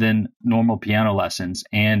different than normal piano lessons.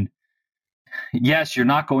 And yes, you're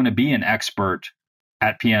not going to be an expert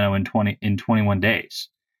at piano in 21 days.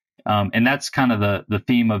 And that's kind of the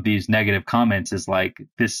theme of these negative comments is like,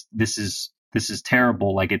 this is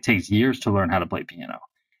terrible. Like, it takes years to learn how to play piano.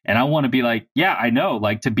 And I want to be like, yeah, I know,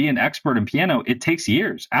 like, to be an expert in piano, it takes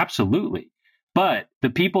years. Absolutely. But the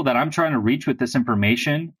people that I'm trying to reach with this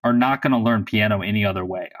information are not going to learn piano any other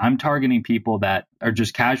way. I'm targeting people that are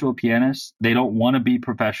just casual pianists. They don't want to be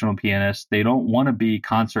professional pianists. They don't want to be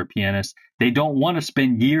concert pianists. They don't want to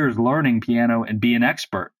spend years learning piano and be an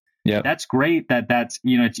expert. Yeah, that's great. That's,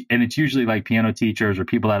 you know, it's usually like piano teachers or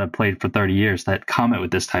people that have played for 30 years that comment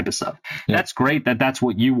with this type of stuff. Yeah. That's great that that's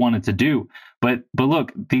what you wanted to do. But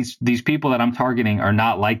look, these people that I'm targeting are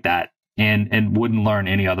not like that and wouldn't learn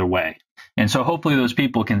any other way. And so hopefully those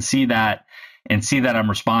people can see that and see that I'm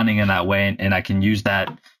responding in that way. And I can use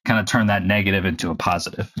that, kind of turn that negative into a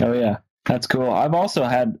positive. Oh, yeah. That's cool. I've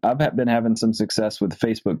been having some success with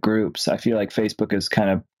Facebook groups. I feel like Facebook has kind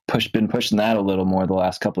of been pushing that a little more the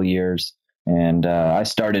last couple of years. And I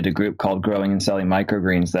started a group called Growing and Selling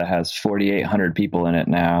Microgreens that has 4,800 people in it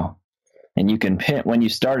now. And you can pin, when you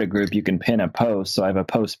start a group, you can pin a post. So I have a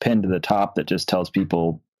post pinned to the top that just tells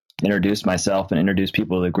people, introduce myself and introduce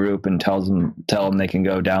people to the group, and tell them they can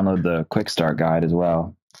go download the quick start guide as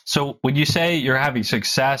well. So when you say you're having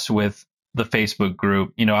success with the Facebook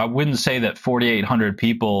group, you know, I wouldn't say that 4,800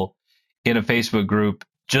 people in a Facebook group,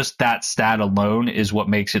 just that stat alone is what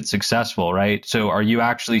makes it successful, right? So are you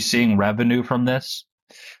actually seeing revenue from this?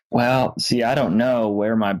 Well, see, I don't know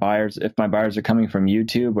if my buyers are coming from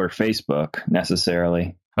YouTube or Facebook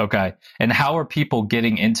necessarily. Okay. And how are people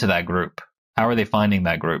getting into that group? How are they finding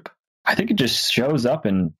that group? I think it just shows up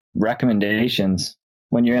in recommendations.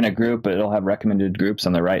 When you're in a group, it'll have recommended groups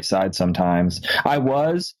on the right side sometimes.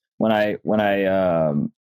 When I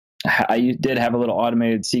did have a little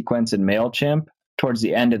automated sequence in MailChimp. Towards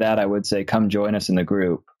the end of that, I would say, come join us in the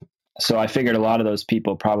group. So I figured a lot of those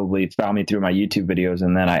people probably found me through my YouTube videos,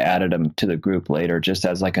 and then I added them to the group later, just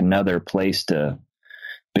as like another place to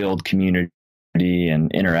build community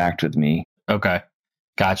and interact with me. Okay.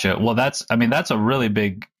 Gotcha. Well, that's a really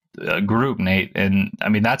big group, Nate. And I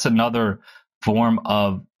mean, that's another form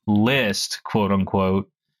of list, quote unquote.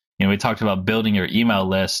 You know, we talked about building your email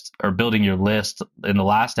list or building your list in the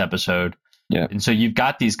last episode. Yeah. And so you've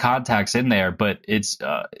got these contacts in there, but it's,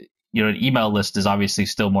 you know, an email list is obviously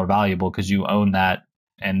still more valuable because you own that.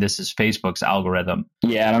 And this is Facebook's algorithm.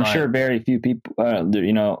 Yeah. And I'm sure very few people,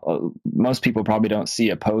 most people probably don't see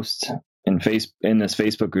a post in this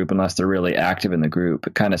Facebook group unless they're really active in the group.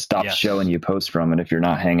 It kind of stops showing you posts from it if you're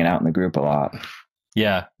not hanging out in the group a lot.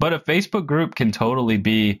 Yeah, but a Facebook group can totally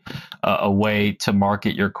be a way to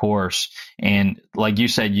market your course. And like you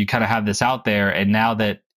said, you kind of have this out there, and now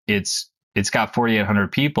that it's got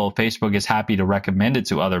 4,800 people, Facebook is happy to recommend it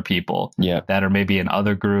to other people that are maybe in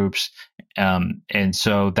other groups. And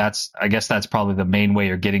so I guess that's probably the main way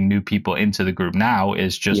you're getting new people into the group now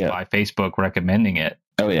is just by Facebook recommending it.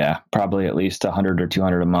 Oh yeah, probably at least 100 or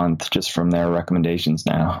 200 a month just from their recommendations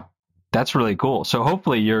now. That's really cool. So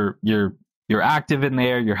hopefully you're active in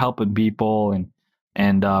there, you're helping people,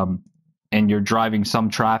 and you're driving some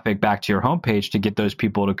traffic back to your homepage to get those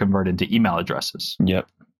people to convert into email addresses. Yep.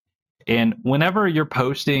 And whenever you're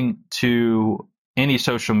posting to any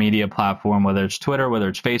social media platform, whether it's Twitter, whether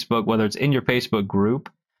it's Facebook, whether it's in your Facebook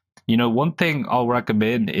group, you know, one thing I'll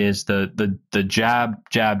recommend is the jab,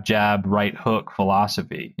 jab, jab, right hook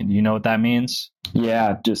philosophy. And you know what that means?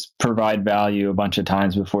 Yeah, just provide value a bunch of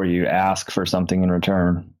times before you ask for something in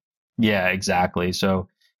return. Yeah, exactly. So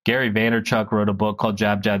Gary Vaynerchuk wrote a book called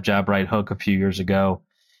Jab, Jab, Jab, Right Hook a few years ago.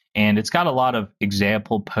 and it's got a lot of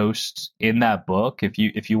example posts in that book. If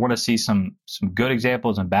you want to see some good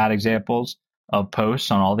examples and bad examples of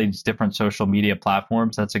posts on all these different social media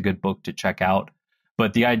platforms, that's a good book to check out.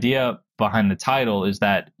 But the idea behind the title is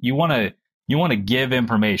that you want to give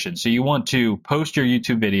information. So you want to post your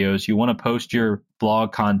YouTube videos, you want to post your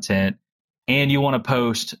blog content, and you want to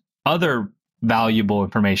post other valuable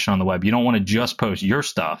information on the web. You don't want to just post your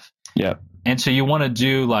stuff. Yeah. And so you want to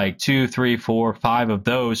do like 2, 3, 4, 5 of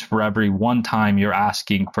those for every one time you're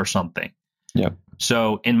asking for something. Yeah.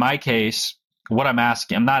 So in my case, what I'm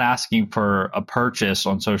not asking for a purchase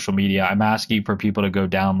on social media. I'm asking for people to go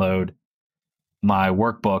download my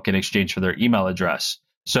workbook in exchange for their email address.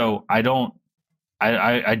 So I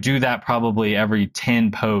do that probably every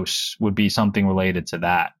 10 posts would be something related to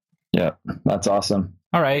that. Yeah, that's awesome.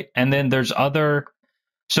 All right. And then there's other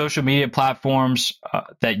social media platforms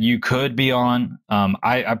that you could be on.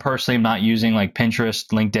 I personally am not using like Pinterest,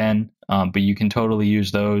 LinkedIn, but you can totally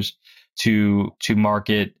use those to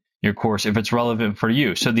market your course if it's relevant for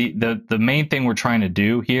you. So the main thing we're trying to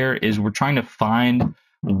do here is we're trying to find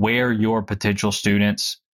where your potential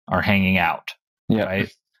students are hanging out. Yeah.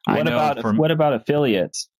 Right. What about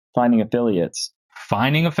affiliates? Finding affiliates.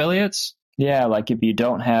 Finding affiliates? Yeah, like if you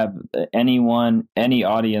don't have any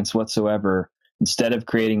audience whatsoever, instead of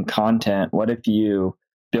creating content, what if you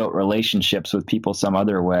built relationships with people some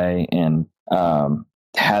other way and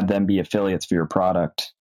had them be affiliates for your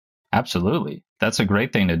product? Absolutely. That's a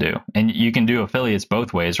great thing to do. And you can do affiliates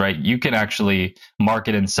both ways, right? You can actually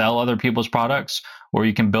market and sell other people's products, or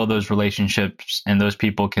you can build those relationships and those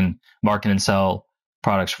people can market and sell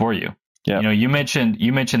products for you. Yeah. You mentioned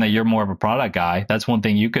that you're more of a product guy. That's one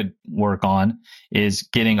thing you could work on is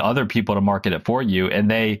getting other people to market it for you. And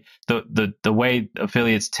the way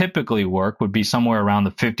affiliates typically work would be somewhere around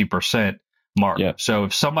the 50% mark. Yeah. So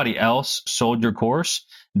if somebody else sold your course,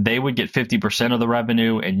 they would get 50% of the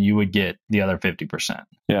revenue and you would get the other 50%.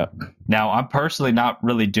 Yeah. Now, I'm personally not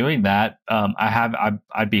really doing that.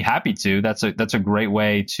 I'd be happy to. That's a great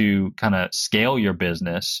way to kind of scale your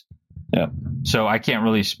business. Yeah. So I can't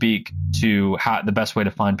really speak to how the best way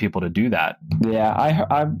to find people to do that. Yeah,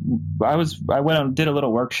 I went and did a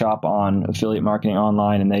little workshop on affiliate marketing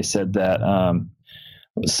online, and they said that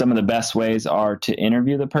some of the best ways are to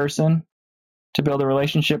interview the person, to build a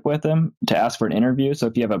relationship with them, to ask for an interview. So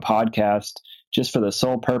if you have a podcast, just for the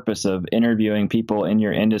sole purpose of interviewing people in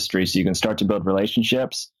your industry, so you can start to build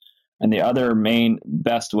relationships. And the other main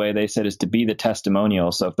best way they said is to be the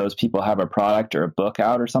testimonial. So if those people have a product or a book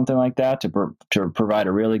out or something like that, to provide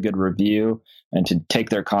a really good review and to take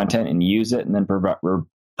their content and use it and then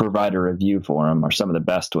provide a review for them are some of the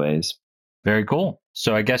best ways. Very cool.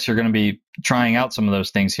 So I guess you're going to be trying out some of those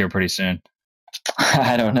things here pretty soon.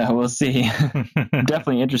 I don't know. We'll see. I'm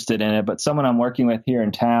definitely interested in it. But someone I'm working with here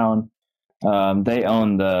in town, they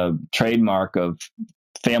own the trademark of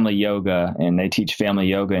family yoga, and they teach family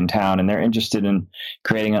yoga in town, and they're interested in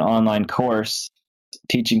creating an online course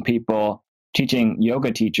teaching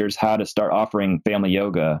yoga teachers how to start offering family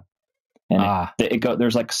yoga. And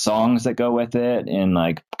there's like songs that go with it and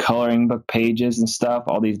like coloring book pages and stuff,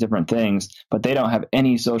 all these different things, but they don't have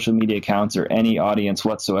any social media accounts or any audience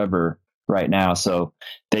whatsoever right now. So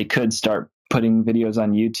they could start putting videos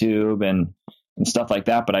on YouTube and stuff like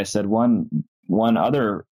that. But I said one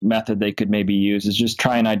other method they could maybe use is just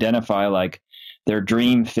try and identify like their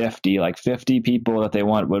dream 50, like 50 people that they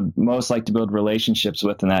would most like to build relationships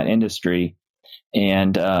with in that industry.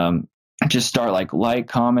 And just start like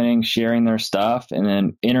commenting, sharing their stuff, and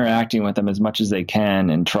then interacting with them as much as they can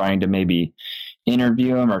and trying to maybe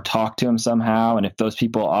interview them or talk to them somehow. And if those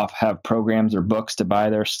people have programs or books to buy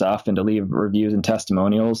their stuff and to leave reviews and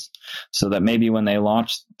testimonials, so that maybe when they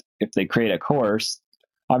launch, if they create a course,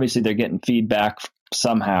 obviously they're getting feedback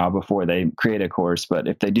somehow before they create a course. But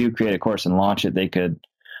if they do create a course and launch it, they could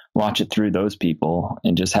launch it through those people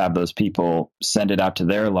and just have those people send it out to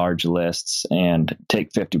their large lists and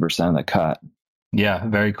take 50% of the cut. Yeah,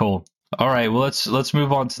 very cool. All right, well let's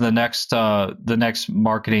move on to the next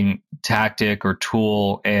marketing tactic or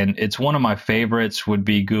tool, and it's one of my favorites would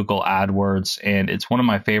be Google AdWords, and it's one of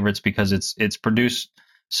my favorites because it's produced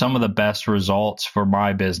some of the best results for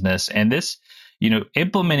my business. And this,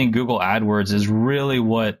 implementing Google AdWords is really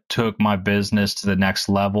what took my business to the next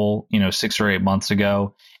level, 6 or 8 months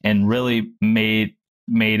ago, and really made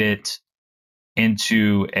it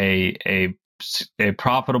into a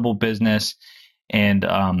profitable business, and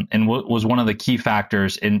what was one of the key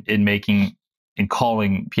factors in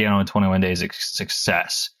calling Piano in 21 Days a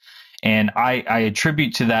success. And I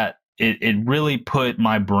attribute to that. It really put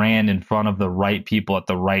my brand in front of the right people at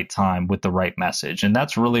the right time with the right message. And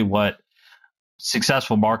that's really what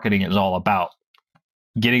successful marketing is all about.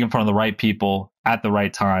 Getting in front of the right people at the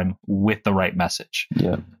right time with the right message.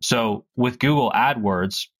 Yeah. So with Google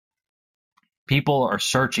AdWords, people are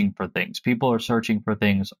searching for things. People are searching for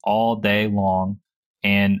things all day long.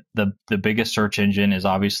 And the biggest search engine is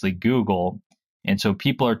obviously Google. And so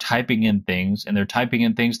people are typing in things, and they're typing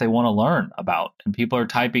in things they want to learn about. And people are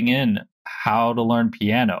typing in how to learn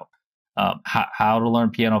piano, how to learn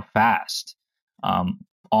piano fast,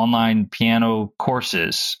 online piano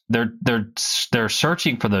courses. They're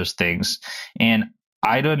searching for those things. And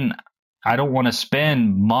I don't want to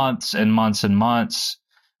spend months and months and months,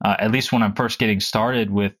 at least when I'm first getting started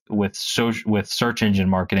with search engine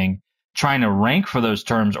marketing, trying to rank for those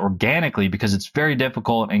terms organically, because it's very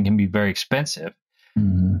difficult and can be very expensive.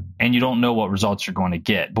 Mm-hmm. And you don't know what results you're going to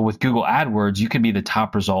get. But with Google AdWords, you can be the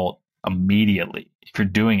top result immediately if you're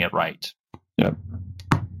doing it right. Yep.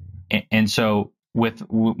 And so when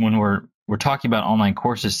we're talking about online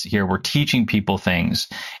courses here, we're teaching people things.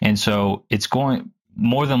 And so it's going,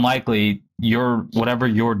 more than likely, whatever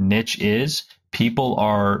your niche is, people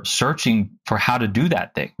are searching for how to do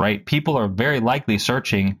that thing, right? People are very likely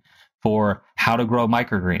searching for how to grow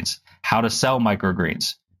microgreens, how to sell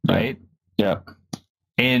microgreens, right? Yeah.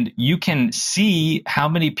 And you can see how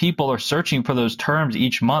many people are searching for those terms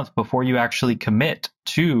each month before you actually commit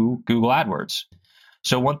to Google AdWords.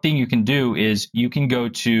 So one thing you can do is you can go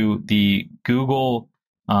to the Google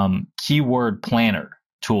Keyword Planner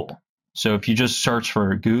tool. So if you just search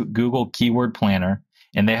for Google Keyword Planner,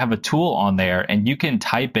 and they have a tool on there, and you can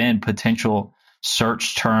type in potential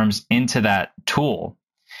search terms into that tool.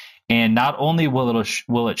 And not only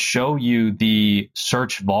will it show you the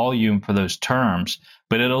search volume for those terms,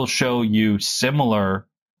 but it'll show you similar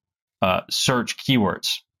search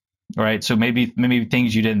keywords, right? So maybe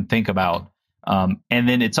things you didn't think about. And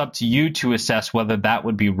then it's up to you to assess whether that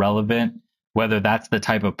would be relevant, whether that's the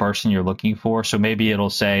type of person you're looking for. So maybe it'll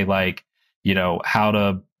say like,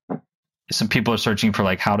 some people are searching for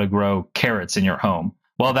like how to grow carrots in your home.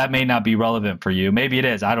 Well, that may not be relevant for you. Maybe it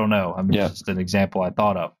is. I don't know. I mean, it's just an example I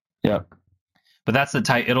thought of. Yeah. But that's the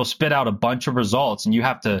type. It'll spit out a bunch of results, and you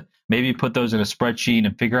have to maybe put those in a spreadsheet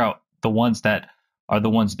and figure out the ones that are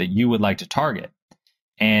the ones that you would like to target.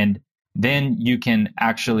 And then you can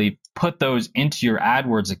actually put those into your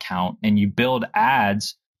AdWords account, and you build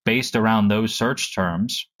ads based around those search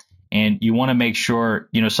terms. And you want to make sure,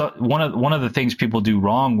 so one of the things people do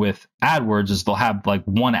wrong with AdWords is they'll have like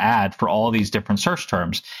one ad for all these different search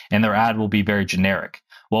terms, and their ad will be very generic.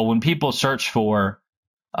 Well, when people search for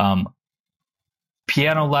online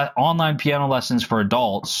piano lessons for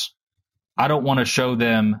adults, I don't want to show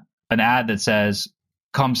them an ad that says,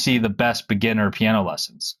 "Come see the best beginner piano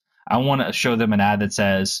lessons." I want to show them an ad that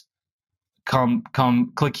says, "Come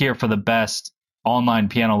click here for the best online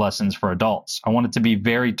piano lessons for adults." I want it to be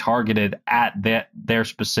very targeted at their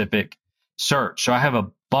specific search. So I have a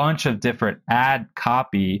bunch of different ad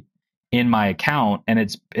copy in my account, and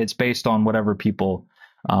it's based on whatever people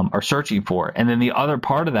are searching for. And then the other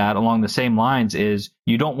part of that, along the same lines, is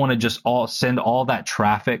you don't want to just send all that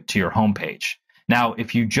traffic to your homepage. Now,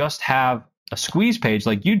 if you just have a squeeze page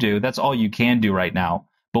like you do, that's all you can do right now.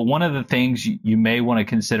 But one of the things you may want to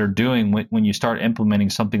consider doing when you start implementing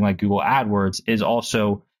something like Google AdWords is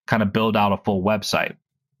also kind of build out a full website.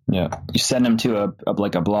 Yeah. You send them to a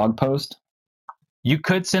blog post? You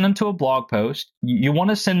could send them to a blog post. You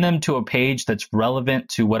want to send them to a page that's relevant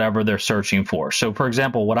to whatever they're searching for. So, for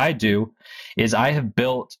example, what I do is I have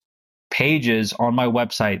built pages on my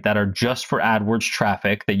website that are just for AdWords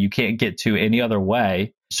traffic that you can't get to any other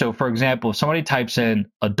way. So, for example, if somebody types in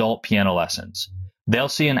adult piano lessons, they'll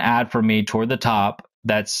see an ad for me toward the top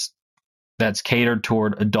that's catered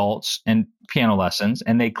toward adults and piano lessons,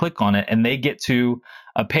 and they click on it and they get to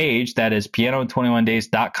a page that is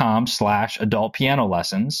pianoin21days.com/adult piano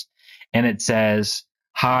lessons, and it says,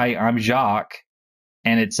 "Hi, I'm Jacques,"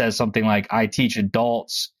 and it says something like, "I teach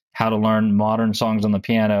adults how to learn modern songs on the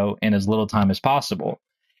piano in as little time as possible."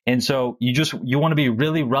 And so you want to be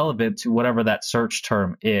really relevant to whatever that search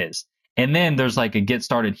term is. And then there's like a get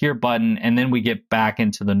started here button, and then we get back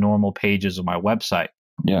into the normal pages of my website.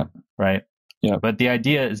 Yeah. Right. Yeah. But the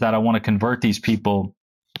idea is that I want to convert these people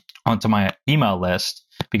onto my email list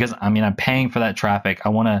because I'm paying for that traffic.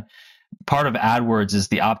 Part of AdWords is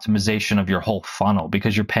the optimization of your whole funnel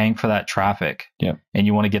because you're paying for that traffic. Yeah. And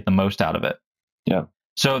you want to get the most out of it. Yeah.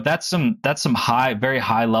 So that's some very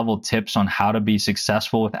high level tips on how to be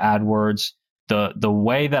successful with AdWords. The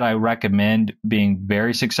way that I recommend being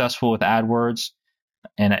very successful with AdWords,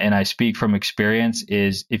 and I speak from experience,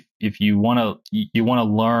 is if you want to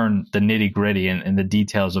learn the nitty gritty and the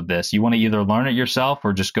details of this, you want to either learn it yourself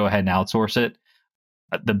or just go ahead and outsource it.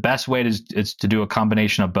 the best way is to do a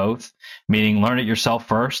combination of both, meaning learn it yourself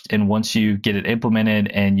first. And once you get it implemented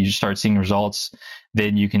and you start seeing results,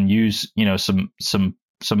 then you can use,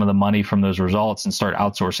 some of the money from those results and start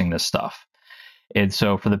outsourcing this stuff. And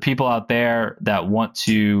so for the people out there that want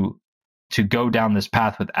to go down this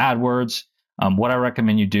path with AdWords, what I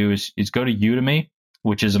recommend you do is go to Udemy,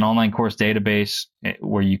 which is an online course database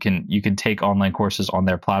where you can take online courses on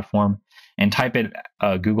their platform, and type in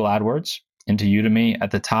Google AdWords into Udemy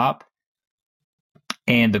at the top.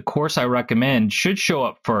 And the course I recommend should show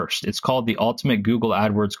up first. It's called the Ultimate Google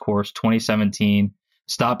AdWords Course 2017,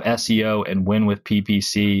 Stop SEO and Win with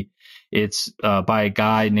PPC. It's by a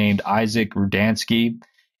guy named Isaac Rudansky.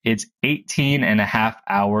 It's 18 and a half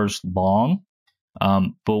hours long.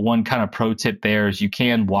 But one kind of pro tip there is you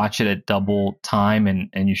can watch it at double time,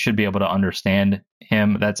 and you should be able to understand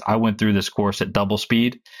him. I went through this course at double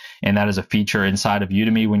speed, and that is a feature inside of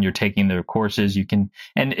Udemy when you're taking their courses. You can,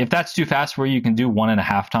 and if that's too fast for you, you can do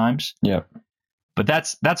 1.5 times. Yeah. But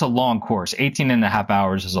that's a long course. 18 and a half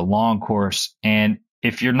hours is a long course. And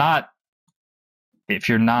if you're not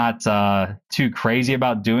too crazy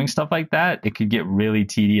about doing stuff like that, it could get really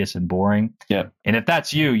tedious and boring. Yeah. And if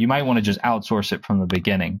that's you might want to just outsource it from the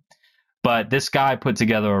beginning. But this guy put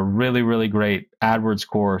together a really, really great AdWords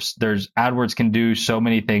course. AdWords can do so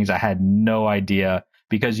many things I had no idea,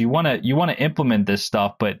 because you want to implement this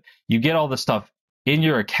stuff, but you get all the stuff in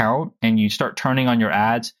your account and you start turning on your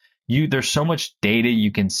ads. There's so much data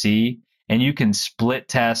you can see, and you can split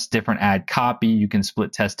test different ad copy. You can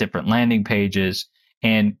split test different landing pages.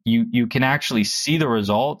 And you can actually see the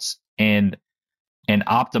results and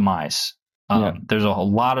optimize. There's a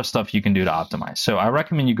lot of stuff you can do to optimize. So I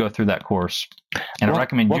recommend you go through that course, and I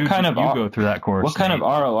recommend you go through that course. What kind of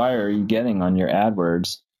ROI are you getting on your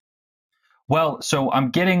AdWords? Well, so I'm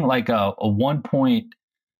getting like I'm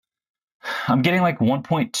getting like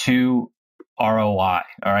 1.2 ROI. All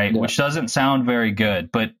right, which doesn't sound very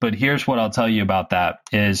good, but here's what I'll tell you about that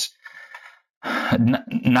is.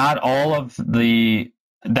 Not all of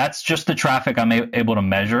that's just the traffic I'm able to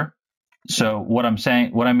measure. So what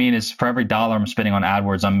I mean is, for every dollar I'm spending on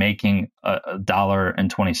AdWords, I'm making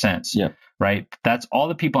 $1.20. Yeah. Right. That's all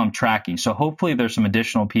the people I'm tracking. So hopefully there's some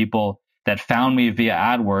additional people that found me via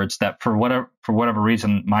AdWords that for whatever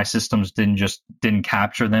reason, my systems didn't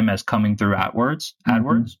capture them as coming through AdWords,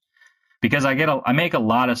 because I make a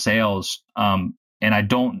lot of sales, and I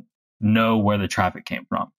don't know where the traffic came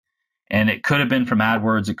from. And it could have been from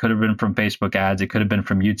AdWords. It could have been from Facebook ads. It could have been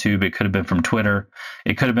from YouTube. It could have been from Twitter.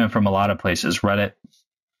 It could have been from a lot of places, Reddit.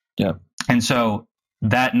 Yeah. And so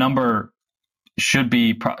that number could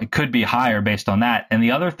be higher based on that. And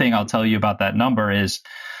the other thing I'll tell you about that number is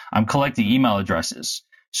I'm collecting email addresses.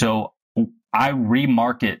 So I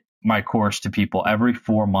remarket my course to people every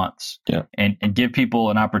 4 months, and give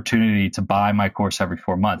people an opportunity to buy my course every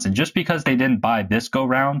 4 months. And just because they didn't buy this go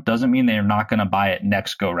round doesn't mean they're not going to buy it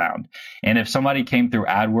next go round. And if somebody came through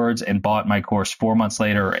AdWords and bought my course 4 months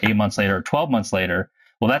later, or 8 months later, or 12 months later,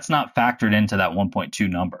 well, that's not factored into that 1.2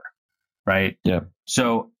 number, right? Yeah.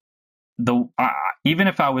 So even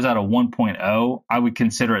if I was at a 1.0, I would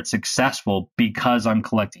consider it successful because I'm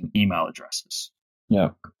collecting email addresses. Yeah.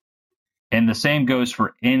 And the same goes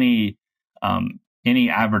for any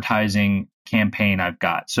advertising campaign I've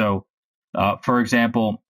got. So, for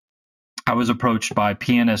example, I was approached by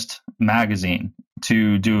Pianist Magazine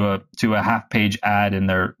to do a half-page ad in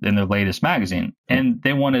their latest magazine, and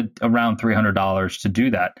they wanted around $300 to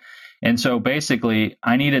do that. And so basically,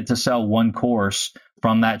 I needed to sell one course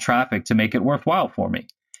from that traffic to make it worthwhile for me.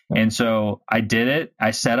 And so I did it.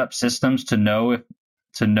 I set up systems to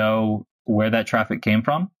know where that traffic came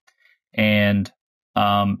from. And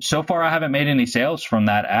so far, I haven't made any sales from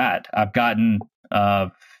that ad. I've gotten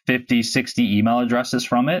 50, 60 email addresses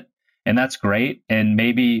from it, and that's great. And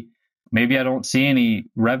maybe I don't see any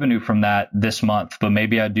revenue from that this month, but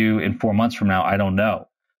maybe I do in 4 months from now. I don't know.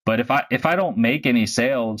 But if I don't make any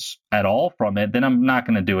sales at all from it, then I'm not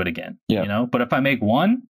going to do it again. Yeah. But if I make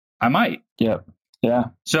one, I might. Yeah. Yeah.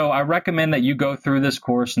 So I recommend that you go through this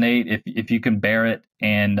course, Nate, if you can bear it,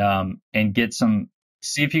 and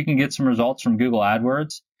see if you can get some results from Google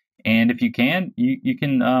AdWords. And if you can, you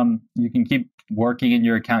can keep working in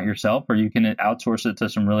your account yourself, or you can outsource it to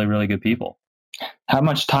some really, really good people. How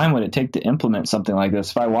much time would it take to implement something like this?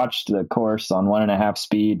 If I watched the course on 1.5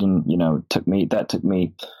 speed and, took me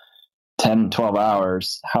 10, 12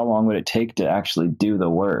 hours, how long would it take to actually do the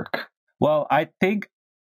work? Well, I think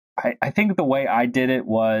the way I did it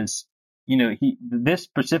was, this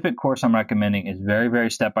specific course I'm recommending is very, very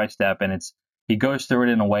step-by-step, and he goes through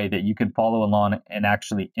it in a way that you can follow along and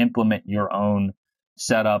actually implement your own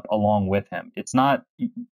set up along with him. It's not,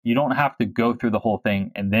 you don't have to go through the whole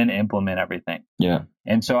thing and then implement everything. Yeah.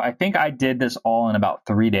 And so I think I did this all in about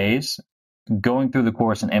 3 days, going through the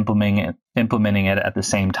course and implementing it at the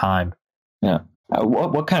same time. Yeah.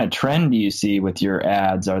 What kind of trend do you see with your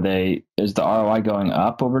ads? Is the ROI going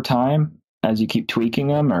up over time as you keep tweaking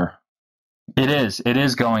them, or? It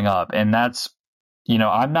is going up. And that's,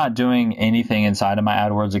 I'm not doing anything inside of my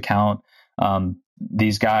AdWords account.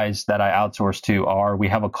 These guys that I outsource to we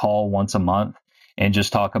have a call once a month and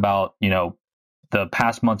just talk about, the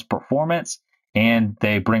past month's performance, and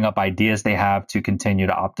they bring up ideas they have to continue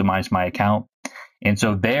to optimize my account. And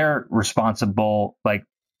so they're responsible, like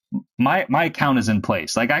my account is in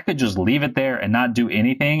place. Like I could just leave it there and not do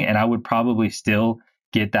anything, and I would probably still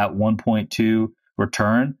get that 1.2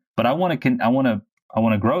 return. But I want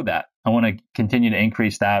to grow that. I want to continue to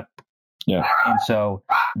increase that. Yeah. And so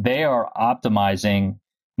they are optimizing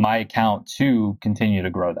my account to continue to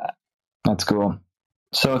grow that. That's cool.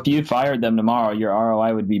 So if you fired them tomorrow, your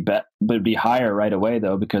ROI would be higher right away,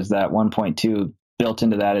 though, because that 1.2 built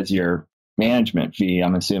into that is your management fee,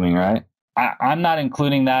 I'm assuming, right? I'm not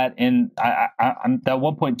including that in. That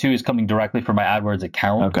 1.2 is coming directly from my AdWords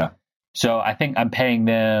account. Okay. So I think I'm paying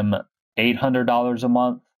them $800 a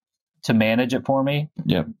month to manage it for me.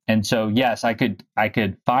 Yeah. And so yes, I could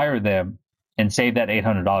fire them and save that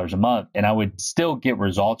 $800 a month, and I would still get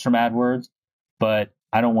results from AdWords, but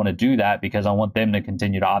I don't want to do that because I want them to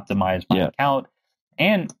continue to optimize my account.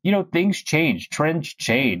 And, things change, trends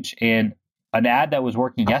change, and an ad that was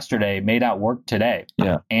working yesterday may not work today.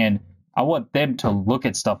 Yeah. And I want them to look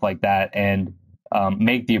at stuff like that and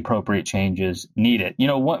make the appropriate changes needed.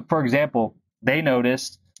 For example, they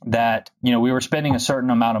noticed that, we were spending a certain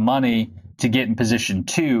amount of money to get in position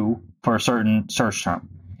 2 for a certain search term.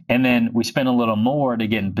 And then we spent a little more to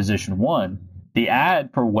get in position 1. The ad,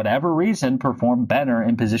 for whatever reason, performed better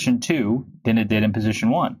in position 2 than it did in position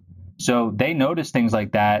 1. So they noticed things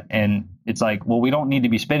like that. And it's like, well, we don't need to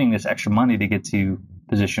be spending this extra money to get to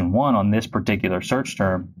position 1 on this particular search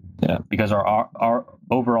term. Yeah. Because our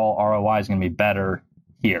overall ROI is going to be better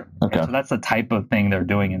here. Okay. And so that's the type of thing they're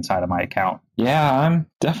doing inside of my account. Yeah, I'm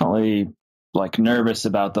definitely nervous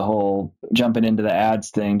about the whole jumping into the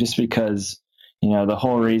ads thing, just because, the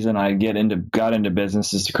whole reason I got into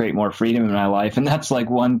business is to create more freedom in my life. And that's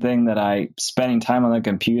one thing that spending time on the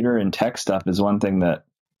computer and tech stuff is one thing that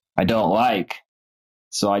I don't like.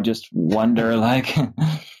 So I just wonder, then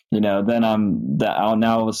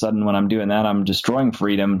now all of a sudden when I'm doing that, I'm destroying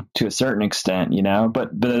freedom to a certain extent, but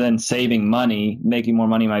then saving money, making more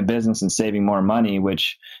money in my business and saving more money,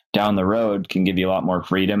 which down the road can give you a lot more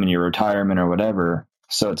freedom in your retirement or whatever.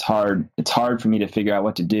 So it's hard for me to figure out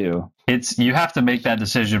what to do. You have to make that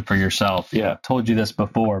decision for yourself. Yeah. I've told you this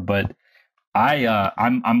before, but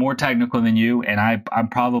I'm more technical than you, and I'm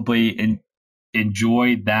probably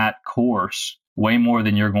enjoyed that course way more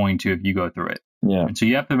than you're going to if you go through it. Yeah. And so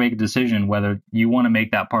you have to make a decision whether you want to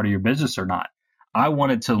make that part of your business or not. I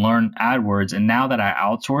wanted to learn AdWords, and now that I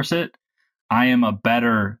outsource it, I am a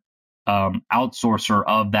better outsourcer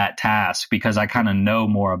of that task because I kind of know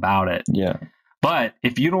more about it. Yeah. But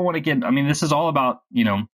if you don't want to this is all about,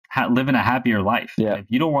 living a happier life. Yeah. If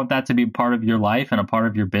you don't want that to be part of your life and a part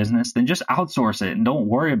of your business, then just outsource it and don't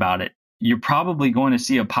worry about it. You're probably going to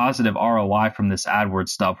see a positive ROI from this AdWords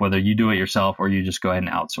stuff, whether you do it yourself or you just go ahead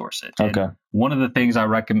and outsource it. Okay. And one of the things I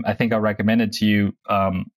think I recommended to you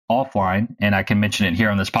offline, and I can mention it here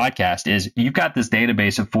on this podcast, is you've got this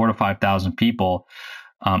database of 4,000 to 5,000 people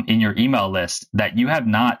in your email list that you have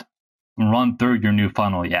not run through your new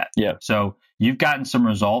funnel yet. Yeah. So you've gotten some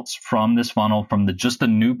results from this funnel from just the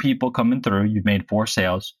new people coming through. You've made 4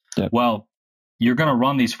 sales. Yeah. Well, you're going to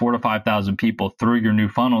run these 4,000 to 5,000 people through your new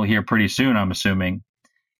funnel here pretty soon, I'm assuming.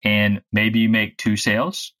 And maybe you make 2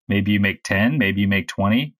 sales, maybe you make 10, maybe you make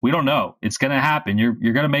 20. We don't know. It's going to happen. You're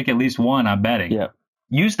going to make at least 1, I'm betting. Yeah.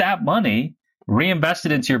 Use that money, reinvest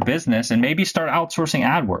it into your business, and maybe start outsourcing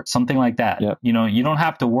AdWords, something like that. Yeah. You don't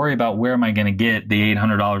have to worry about where am I going to get the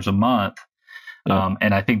 $800 a month. Yeah.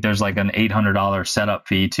 And I think there's an $800 setup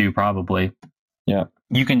fee too, probably. Yeah.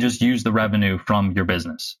 You can just use the revenue from your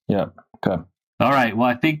business. Yeah. Okay. All right. Well,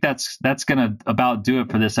 I think that's going to about do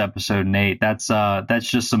it for this episode, Nate. That's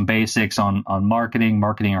just some basics on marketing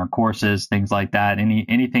our courses, things like that.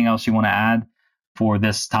 Anything else you want to add for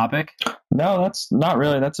this topic? No, that's not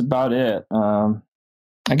really. That's about it.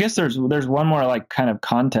 I guess there's one more kind of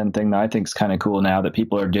content thing that I think is kind of cool now that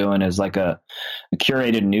people are doing is a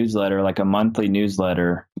curated newsletter, a monthly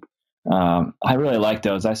newsletter. I really like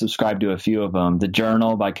those. I subscribe to a few of them. The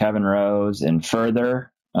Journal by Kevin Rose and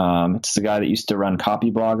Further It's the guy that used to run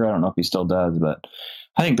Copy Blogger. I don't know if he still does, but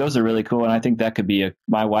I think those are really cool. And I think that could be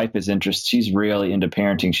my wife is interested. She's really into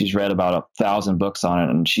parenting. She's read about 1,000 books on it,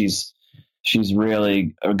 and she's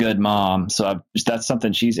really a good mom. So that's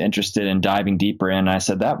something she's interested in diving deeper in. I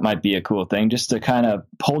said that might be a cool thing, just to kind of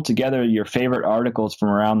pull together your favorite articles from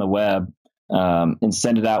around the web, and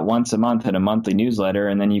send it out once a month in a monthly newsletter.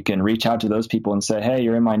 And then you can reach out to those people and say, hey,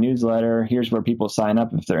 you're in my newsletter. Here's where people sign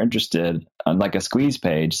up if they're interested, on like a squeeze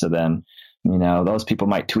page. So then, those people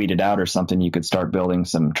might tweet it out or something. You could start building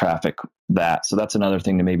some traffic that. So that's another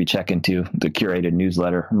thing to maybe check into, the curated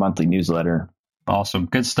newsletter, monthly newsletter. Awesome.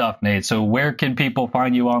 Good stuff, Nate. So where can people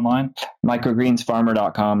find you online?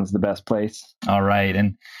 Microgreensfarmer.com is the best place. All right.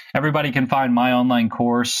 And everybody can find my online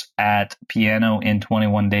course at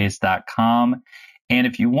pianoin21days.com. And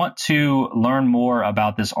if you want to learn more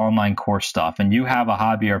about this online course stuff, and you have a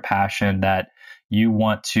hobby or passion that you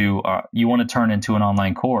want to turn into an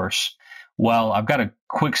online course, well, I've got a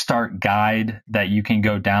quick start guide that you can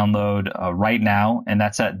go download right now, and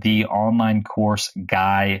that's at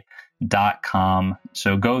theonlinecourseguy.com.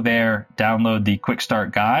 So go there, download the quick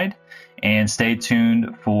start guide, and stay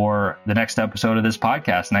tuned for the next episode of this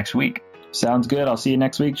podcast next week. Sounds good. I'll see you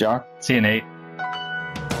next week, Jacques. See you, Nate.